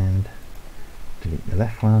 And delete the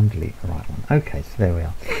left one, delete the right one. Okay, so there we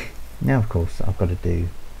are. Now, of course, I've got to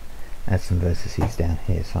add some vertices down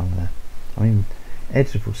here. So I'm in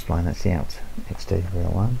editable spline, that's the exterior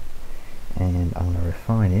one, and I'm going to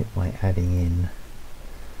refine it by adding in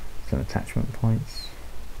some attachment points,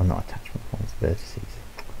 or not attachment points, vertices.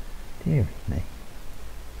 Dear me.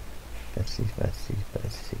 Vertices, vertices,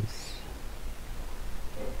 vertices.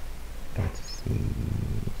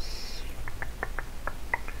 Vertices.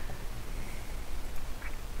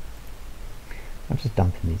 I'm just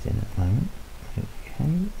dumping these in at the moment.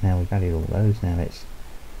 Okay, now we've added all those, now let's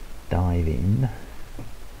dive in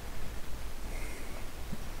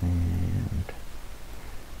and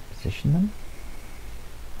position them.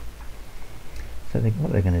 So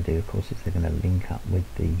what they're going to do, of course, is they're going to link up with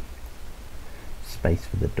the space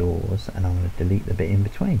for the doors, and I'm going to delete the bit in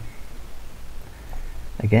between.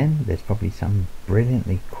 Again, there's probably some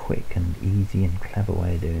brilliantly quick and easy and clever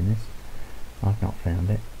way of doing this. I've not found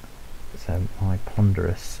it. So my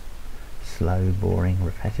ponderous, slow, boring,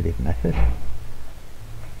 repetitive method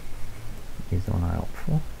is the one I opt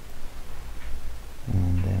for.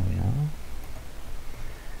 And there we are.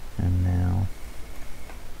 And now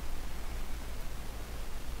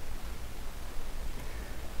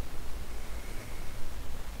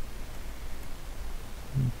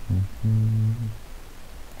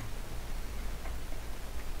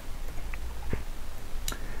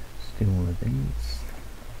let's do all of these,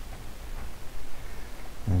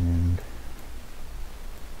 and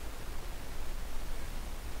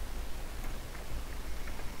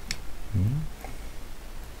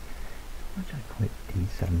why did I call it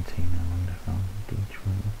D17? I wonder if I'm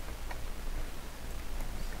D12.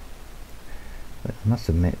 But I must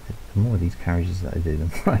admit that the more of these carriages that I do, the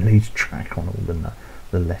more I lose track on all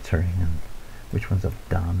the lettering and which ones I've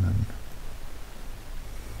done, and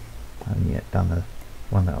I haven't yet done the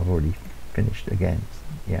one that I've already finished against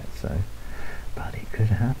yet, so but it could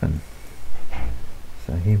happen.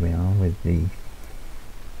 So here we are with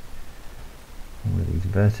all of these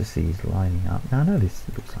vertices lining up. Now I know this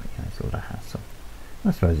looks like, you know, sort of a hassle.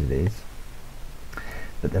 I suppose it is.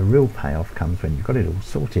 But the real payoff comes when you've got it all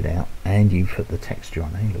sorted out and you put the texture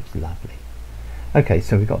on, and it looks lovely. Okay,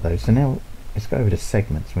 so we've got those. So now let's go over to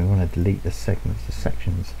segments. We want to delete the segments, the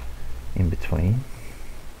sections in between.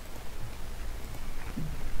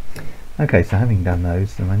 Okay, so having done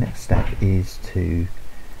those, then my next step is to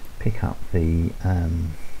pick up the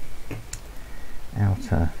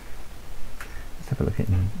outer. Let's have a look at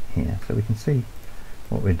in here so we can see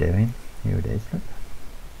what we're doing. Here it is. Look.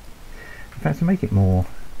 In fact, to make it more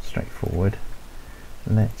straightforward,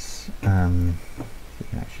 let's so you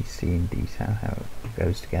can actually see in detail how it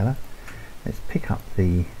goes together. Let's pick up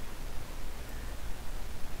the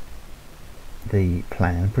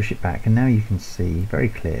plan, push it back, and now you can see very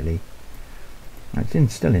clearly.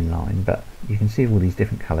 It's still in line, but you can see all these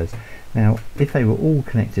different colours. Now, if they were all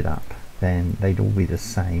connected up, then they'd all be the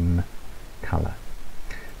same colour.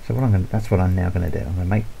 So that's what I'm now going to do. I'm going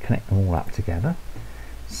to connect them all up together,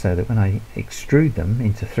 so that when I extrude them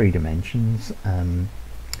into 3 dimensions, then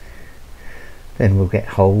we'll get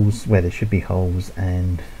holes where there should be holes,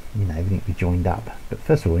 and you know, everything will be joined up. But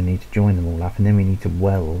first of all, we need to join them all up, and then we need to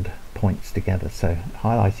weld points together. So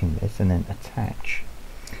highlighting this and then attach.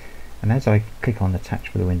 And as I click on attach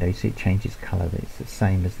for the window, you see it changes colour. It's the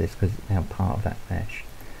same as this because it's now part of that mesh.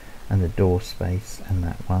 And the door space, and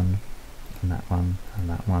that one, and that one, and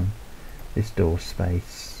that one. This door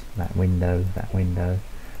space, that window,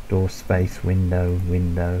 door space,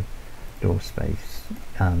 window, door space.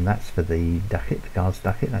 That's for the ducket, the guard's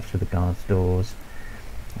ducket. That's for the guard's doors.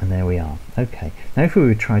 And there we are. Okay. Now, if we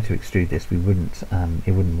would try to extrude this, we wouldn't.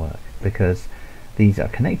 It wouldn't work because these are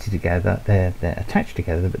connected together. They're attached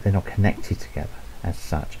together, but they're not connected together as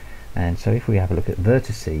such. And so, if we have a look at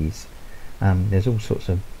vertices, there's all sorts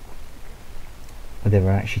of. There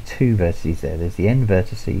are actually 2 vertices there. There's the end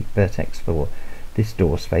vertex for this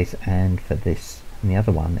door space, and for this, and the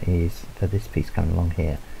other one is for this piece coming along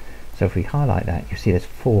here. So if we highlight that, you see there's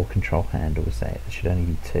 4 control handles there. There should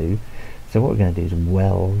only be 2. So what we're going to do is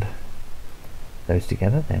weld those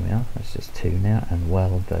together. There we are. That's just 2 now, and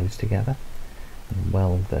weld those together, and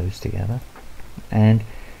weld those together. And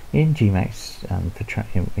in Gmax,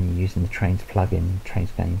 when you're using the Trains plugin,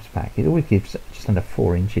 Trains Games Pack, it always gives just under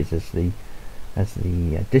 4 inches as the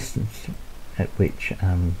distance at which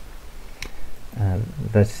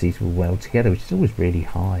vertices will weld together, which is always really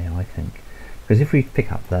high, I think, because if we pick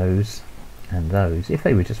up those and those, if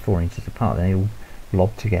they were just 4 inches apart, they all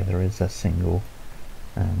lob together as a single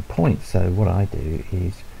point. So what I do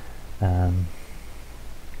is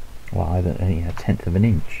either a 1/10 of an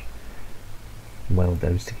inch, weld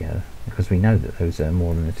those together, because we know that those are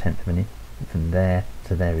more than a 1/10 of an inch. From there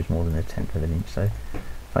to there is more than a 1/10 of an inch. So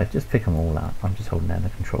if I just pick them all up, I'm just holding down the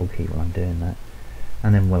control key while I'm doing that,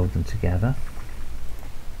 and then weld them together.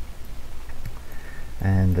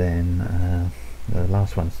 And then the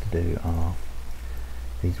last ones to do are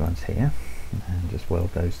these ones here, and just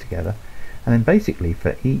weld those together. And then basically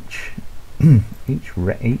for each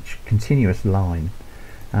each continuous line,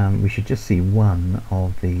 we should just see one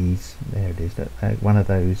of these. There it is. One of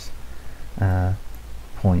those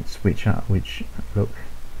points which look.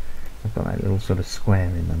 I've got that little sort of square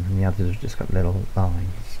in them, and the others have just got little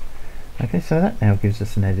lines. Okay, so that now gives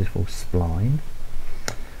us an editable spline,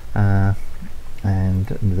 and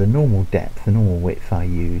the normal depth, the normal width I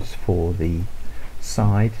use for the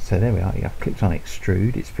side. So there we are. I've clicked on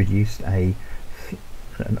extrude. It's produced a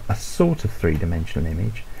sort of three-dimensional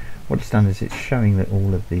image. What it's done is it's showing that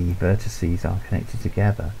all of the vertices are connected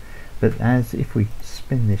together, but as if we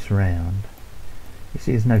spin this round, you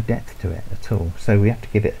see there's no depth to it at all, so we have to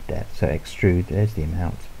give it a depth. So extrude, there's the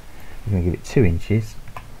amount, we're going to give it 2 inches.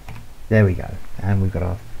 There we go, and we've got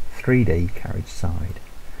our 3D carriage side.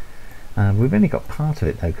 We've only got part of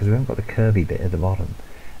it though, because we haven't got the curvy bit at the bottom,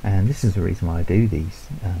 and this is the reason why I do these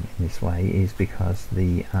in this way, is because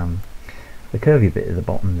the curvy bit at the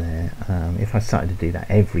bottom there, if I started to do that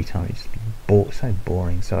every time, it'd just be so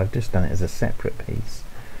boring, so I've just done it as a separate piece.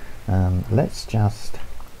 Let's just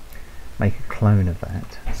make a clone of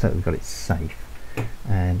that so that we've got it safe,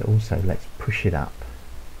 and also let's push it up.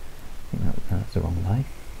 I think that's the wrong way.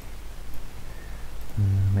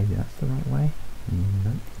 Maybe that's the right way.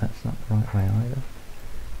 No, that's not the right way either.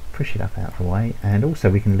 Push it up out of the way, and also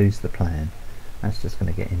we can lose the plan. That's just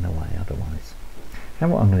going to get in the way otherwise. Now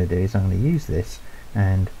what I'm going to do is I'm going to use this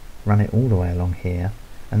and run it all the way along here,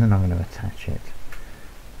 and then I'm going to attach it.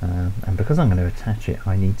 And because I'm going to attach it,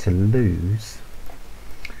 I need to lose,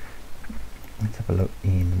 let's have a look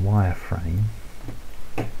in wireframe.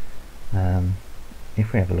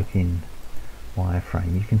 If we have a look in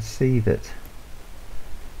wireframe, you can see that,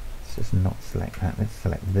 let's just not select that, let's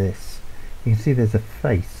select this. You can see there's a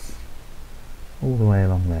face all the way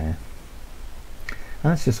along there, and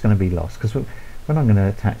that's just going to be lost, because when I'm going to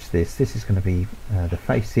attach this, this is going to be the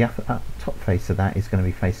face, the top face of that is going to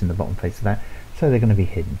be facing the bottom face of that, so they're going to be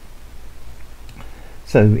hidden.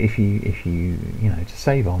 So if you to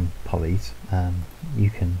save on polys, you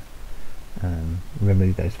can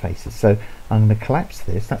remove those faces. So I'm going to collapse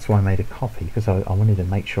this. That's why I made a copy, because I wanted to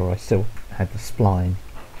make sure I still had the spline,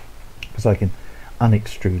 because I can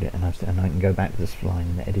unextrude it and I can go back to the spline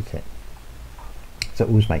and edit it. So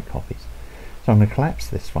always make copies. So I'm going to collapse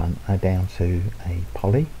this one down to a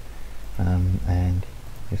poly, and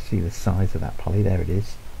you'll see the size of that poly. There it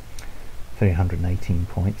is, 318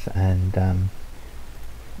 points, and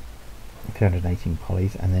 318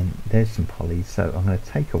 polys, and then there's some polys. So I'm going to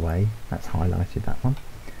take away, that's highlighted, that one.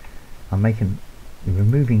 I'm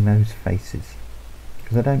removing those faces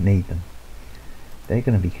because I don't need them. They're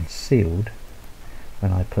going to be concealed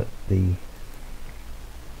when I put the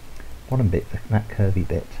bottom bit, that curvy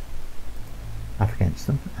bit, up against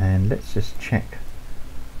them. And let's just check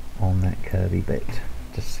on that curvy bit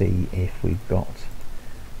to see if we've got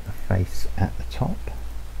a face at the top,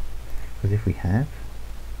 because if we have,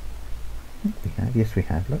 yes we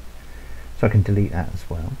have, look. So I can delete that as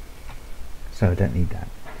well, so I don't need that.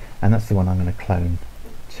 And that's the one I'm going to clone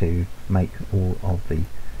to make all of the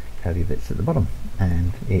curvy bits at the bottom,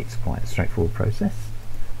 and it's quite a straightforward process.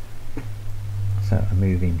 So I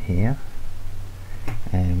move in here,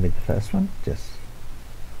 and with the first one, just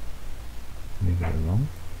move it along.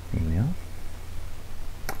 Here we are,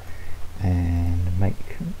 and make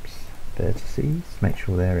vertices. Make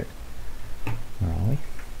sure they're at, where are we?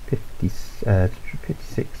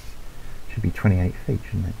 56 should be 28 feet,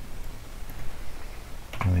 shouldn't it?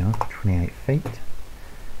 There we are, 28 feet.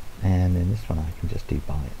 And then this one I can just do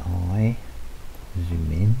by eye.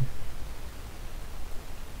 Zoom in,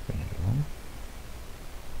 bring it along.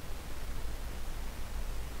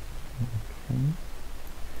 Okay,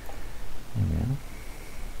 there we are.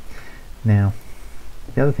 Now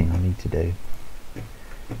the other thing I need to do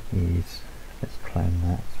is, let's clone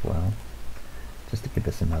that as well, just to give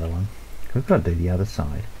us another one. We've got to do the other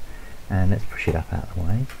side, and let's push it up out of the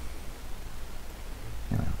way.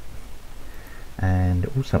 And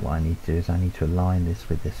also what I need to do is I need to align this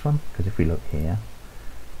with this one, because if we look here,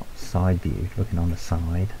 side view, looking on the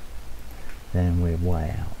side, then we're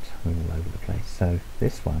way out, we're all over the place. So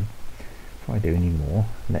this one, before I do any more,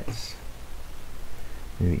 let's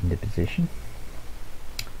move it into position,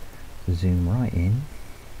 zoom right in,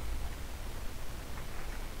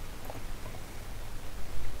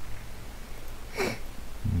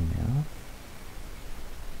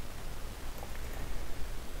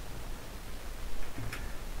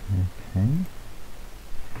 okay,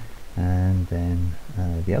 and then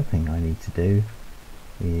the other thing I need to do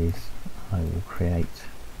is I will create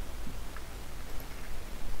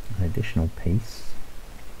an additional piece,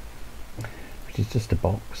 which is just a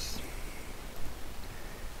box.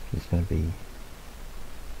 It's going to be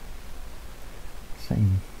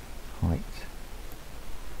same height.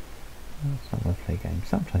 Oh, it's not going to play games.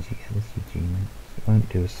 Sometimes you get this with Gmax. It won't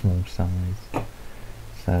do a small size.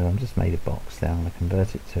 So I've just made a box there. I'm going to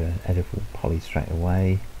convert it to an editable poly straight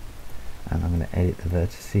away. and I'm going to edit the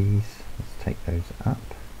vertices. Let's take those up.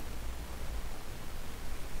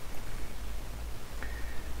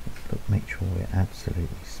 Let's look, make sure we're absolutely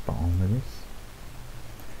spot on with this.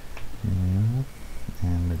 There we are.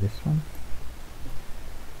 And with this one,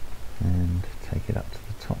 and take it up to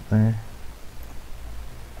the top there,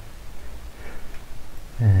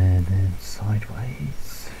 and then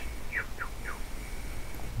sideways.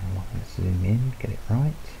 Let's zoom in, get it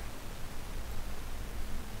right,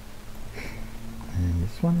 and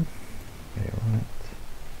this one, get it right.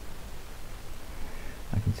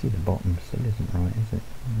 I can see the bottom still isn't right, is it?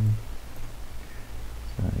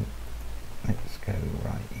 So let's go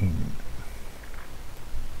right in.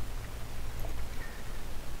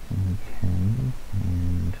 Okay,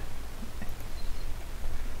 and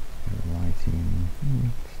right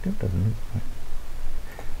in. Still doesn't look right.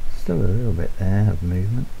 Still a little bit there of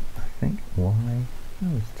movement, I think. Why? I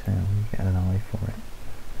always tell, you get an eye for it.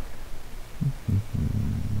 It's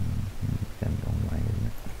going the wrong way, isn't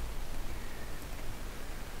it?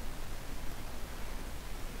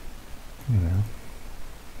 Well,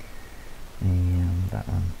 that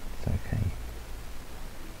one, it's okay.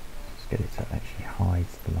 Just get it so it actually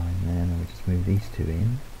hides the line there, and then we just move these two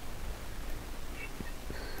in.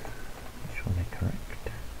 Make sure they're correct.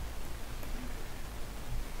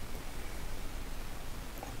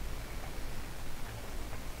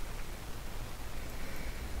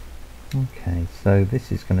 Okay, so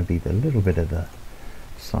this is going to be the little bit of the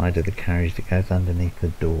side of the carriage that goes underneath the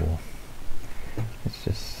door. Let's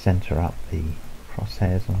just centre up the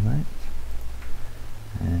crosshairs on that,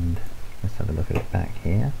 and let's have a look at it back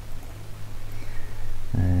here,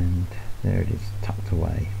 and there it is, tucked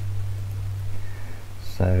away.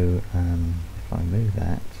 So if I move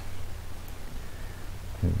that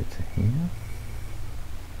over to here,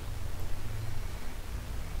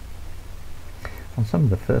 on some of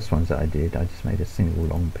the first ones that I did, I just made a single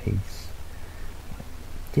long piece. I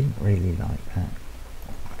didn't really like that.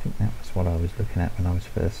 I think that was what I was looking at when I was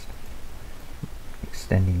first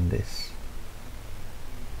extending this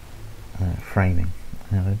framing,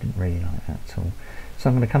 and I didn't really like that at all. So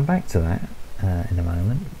I'm going to come back to that in a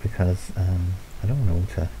moment, because I don't want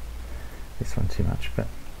to alter this one too much, but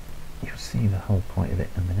you'll see the whole point of it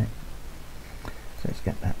in a minute. So let's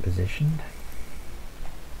get that positioned.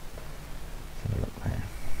 Let's have a look there.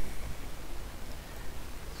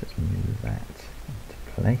 Let's just move that into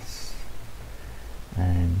place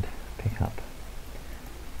and pick up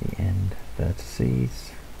the end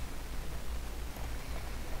vertices.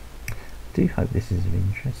 I do hope this is of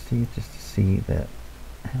interest to you, just to see that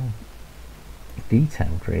how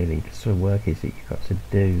detailed really the sort of work is that you've got to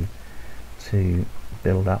do to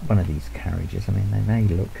build up one of these carriages. I mean, they may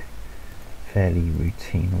look fairly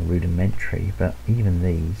routine or rudimentary, but even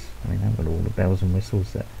these, I mean, they've got all the bells and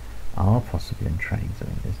whistles that are possible in trains. I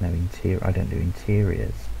mean, there's no interior. I don't do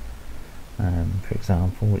interiors, for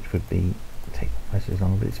example, which would be take almost as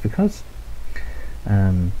long, but it's because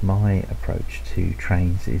my approach to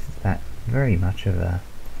trains is that very much of a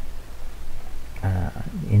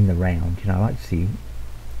in the round. You know, I like to see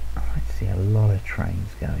a lot of trains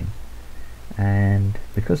going, and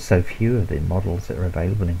because so few of the models that are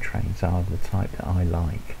available in trains are the type that I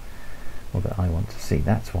like or that I want to see,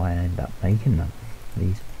 that's why I end up making them.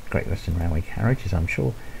 These Great Western Railway carriages, I'm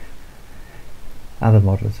sure other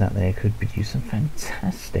models out there could produce some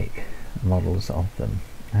fantastic models of them,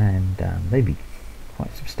 and they'd be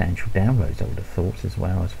quite substantial downloads, I would have thought, as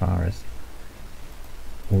well, as far as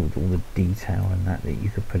all the detail and that you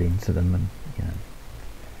could put into them, and you know,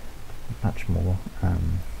 much more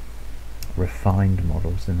refined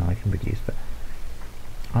models than I can produce. But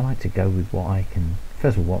I like to go with what I can,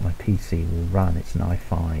 first of all, what my PC will run. It's an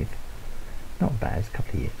i5, not bad, it's a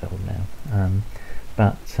couple of years old now,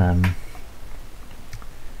 but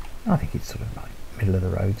I think it's sort of like middle of the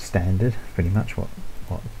road standard, pretty much what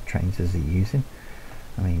trains are using.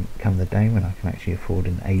 I mean, come the day when I can actually afford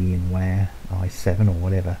an Alienware i7 or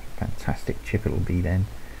whatever fantastic chip it will be then,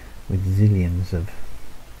 with zillions of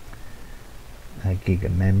gig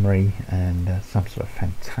of memory and some sort of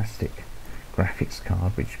fantastic graphics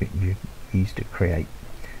card which you used to create,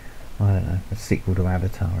 I don't know, a sequel to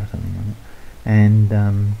Avatar or something like that.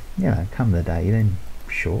 And you know, come the day, then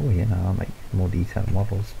sure, you know, I'll make more detailed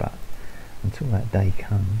models, but until that day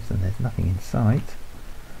comes and there's nothing in sight,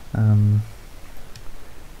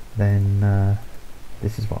 then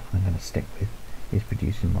this is what I'm going to stick with, is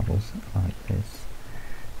producing models like this.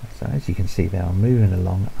 So as you can see there, I'm moving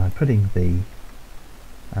along. I'm putting the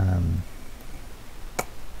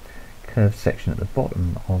curved section at the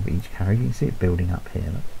bottom of each carriage. You can see it building up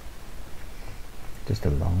here, look. just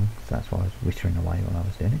along, so that's why I was whittering away while I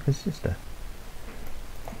was doing it, because it's just a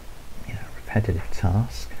repetitive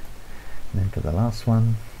task. And then for the last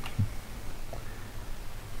one,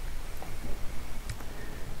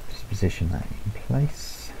 just position that in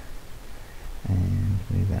place and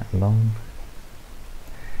move that along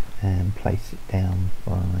and place it down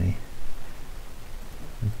by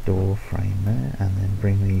the door frame there, and then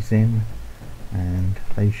bring these in, and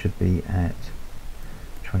they should be at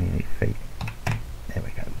 28 feet. There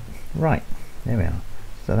we go. Right, there we are.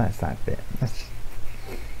 So that's that bit. I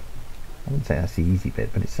wouldn't say that's the easy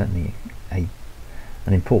bit, but it's certainly an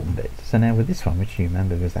important bit. So now with this one, which you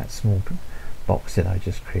remember was that small box that I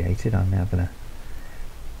just created, I'm now going to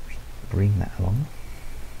bring that along,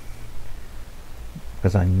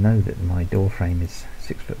 because I know that my door frame is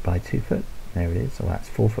 6 foot by 2 foot. There it is. So that's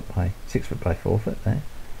 4 foot by 6 foot by 4 foot there.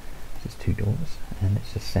 Just 2 doors, and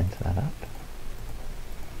let's just centre that up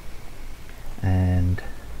and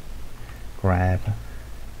grab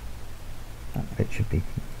that bit. Should be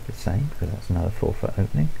the same because that's another 4 foot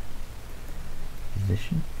opening.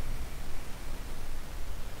 Position.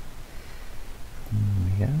 There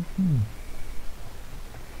we go.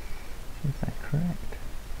 Is that correct?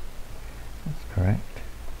 That's correct.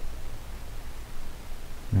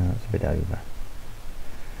 No, that's a bit over.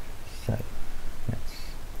 So let's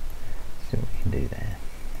see what we can do there.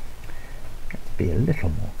 Let's be a little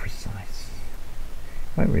more precise.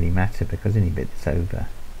 Won't really matter because any bit that's over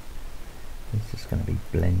is just going to be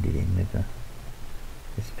blended in with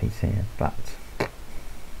this piece here, but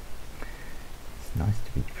it's nice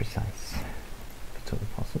to be precise if at all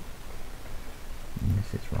possible. And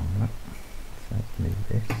this is wrong, right? So let's move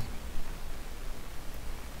this.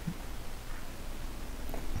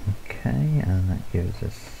 Okay, and that gives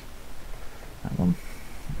us that one,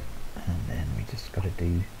 and then we just got to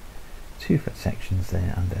do 2 foot sections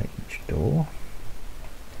there under each door.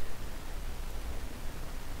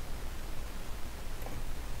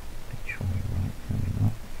 Make sure we're right, no we're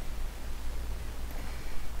not.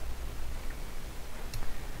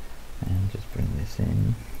 And just bring this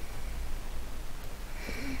in. I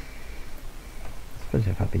suppose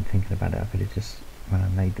if I'd been thinking about it, I could have just, when I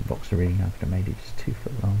made the box of reading, I could have made it just 2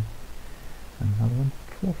 foot long, and another one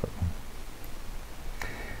 4 foot long.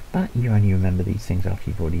 But you only remember these things after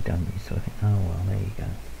you've already done these, so I think, oh well, there you go.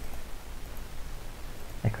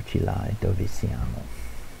 Eccoci là, dove siamo?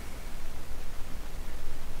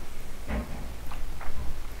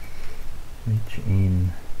 Which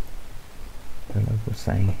in the local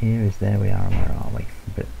saying here is there we are and where are we?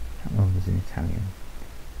 But that one was in Italian.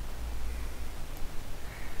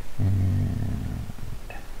 And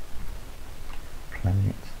clone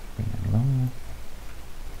it, bring it along.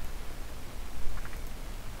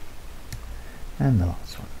 And the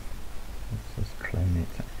last one. Let's just clone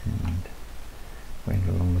it and bring it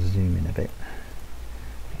along, zoom in a bit.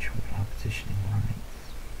 Make sure we got our positioning right.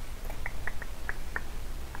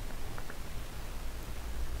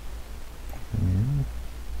 Yeah.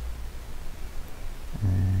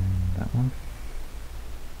 And that one.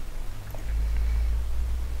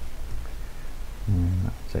 And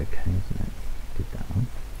that's okay, isn't it? Did that one.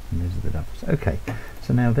 And those are the doubles. Okay,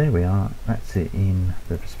 so now there we are. That's it in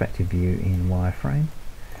the perspective view in wireframe.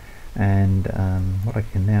 And what I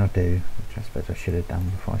can now do, which I suppose I should have done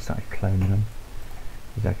before I started cloning them,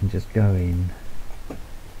 is I can just go in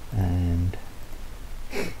and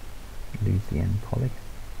lose the end poly.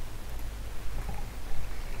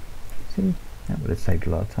 See, that would have saved a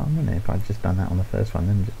lot of time, wouldn't it? If I'd just done that on the first one,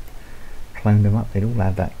 then just cloned them up, they'd all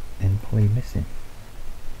have that end poly missing,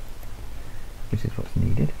 which is what's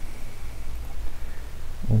needed.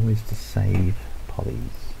 Always to save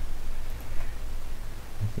polys.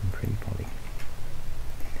 That's in pretty poly.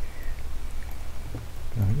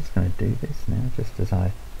 But I'm just going to do this now, just as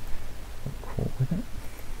I got caught with it.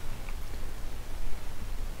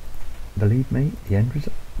 Believe me, the end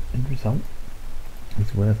result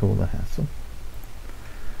is worth all the hassle.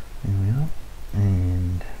 There we are,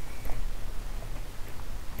 and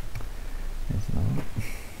there's another one.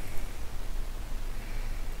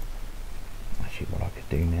 Actually, what I could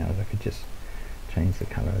do now is I could just change the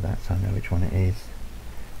colour of that so I know which one it is.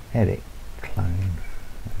 Edit, clone,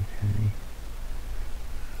 okay.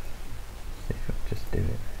 See if I just do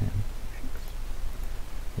it then. X,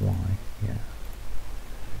 Y, yeah.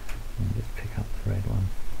 And just pick up the red one.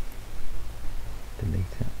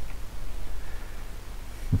 Delete it.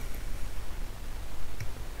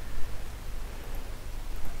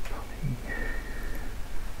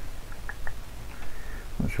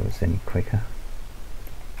 Not sure it's any quicker.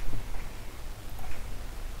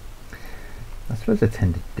 I suppose I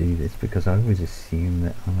tend to do this because I always assume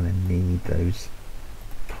that I'm going to need those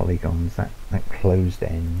polygons, that closed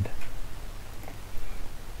end,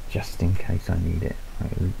 just in case I need it. I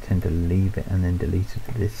tend to leave it and then delete it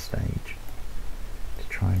at this stage to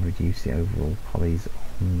try and reduce the overall polys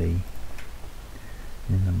in the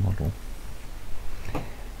model.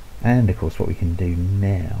 And of course what we can do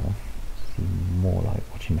now, see more like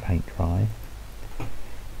watching paint dry,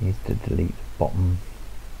 is to delete the bottom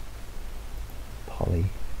poly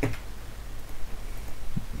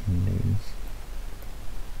in these.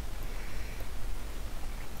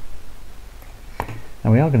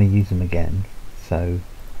 And we are going to use them again, so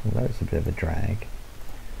although it's a bit of a drag,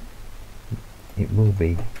 it will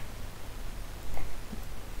be,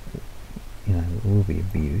 you know, it will be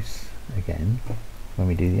abuse again when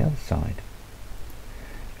we do the other side.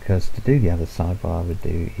 Because to do the other side, what I would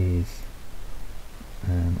do is,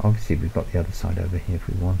 obviously we've got the other side over here if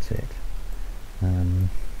we want it,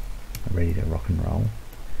 ready to rock and roll,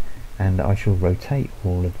 and I shall rotate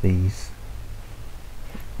all of these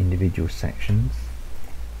individual sections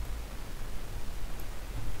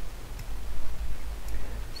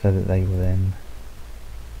so that they will then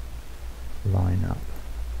line up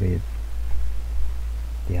with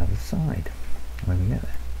the other side when we get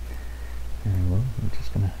there. And well, I'm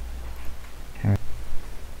just going to carry.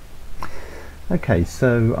 Okay,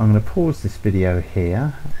 so I'm going to pause this video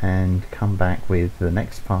here and come back with the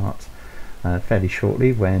next part fairly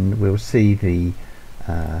shortly, when we'll see the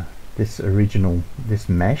this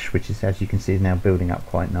mesh, which is, as you can see, is now building up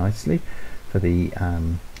quite nicely for the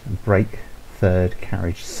brake third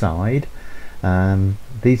carriage side.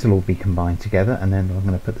 These will all be combined together, and then I'm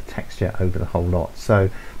going to put the texture over the whole lot. So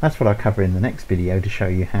that's what I'll cover in the next video, to show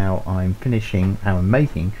you how I'm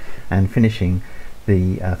making and finishing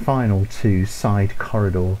the final two side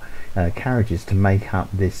corridor carriages to make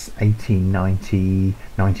up this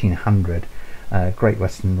 1890-1900 Great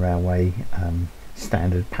Western Railway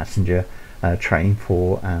standard passenger train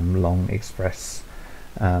for long express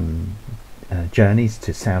journeys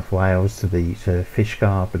to South Wales, to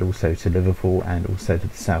Fishguard, but also to Liverpool, and also to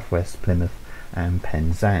the southwest, Plymouth and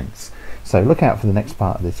Penzance. So look out for the next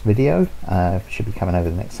part of this video. Should be coming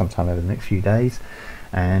over sometime over the next few days,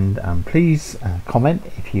 and please comment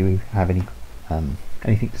if you have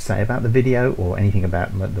anything to say about the video, or anything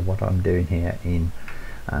about what I'm doing here in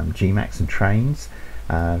Gmax and trains.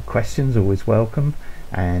 Questions always welcome.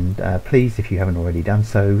 And please, if you haven't already done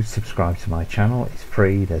so, subscribe to my channel. It's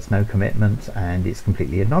free, there's no commitment, and it's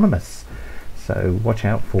completely anonymous. So watch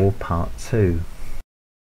out for part 2.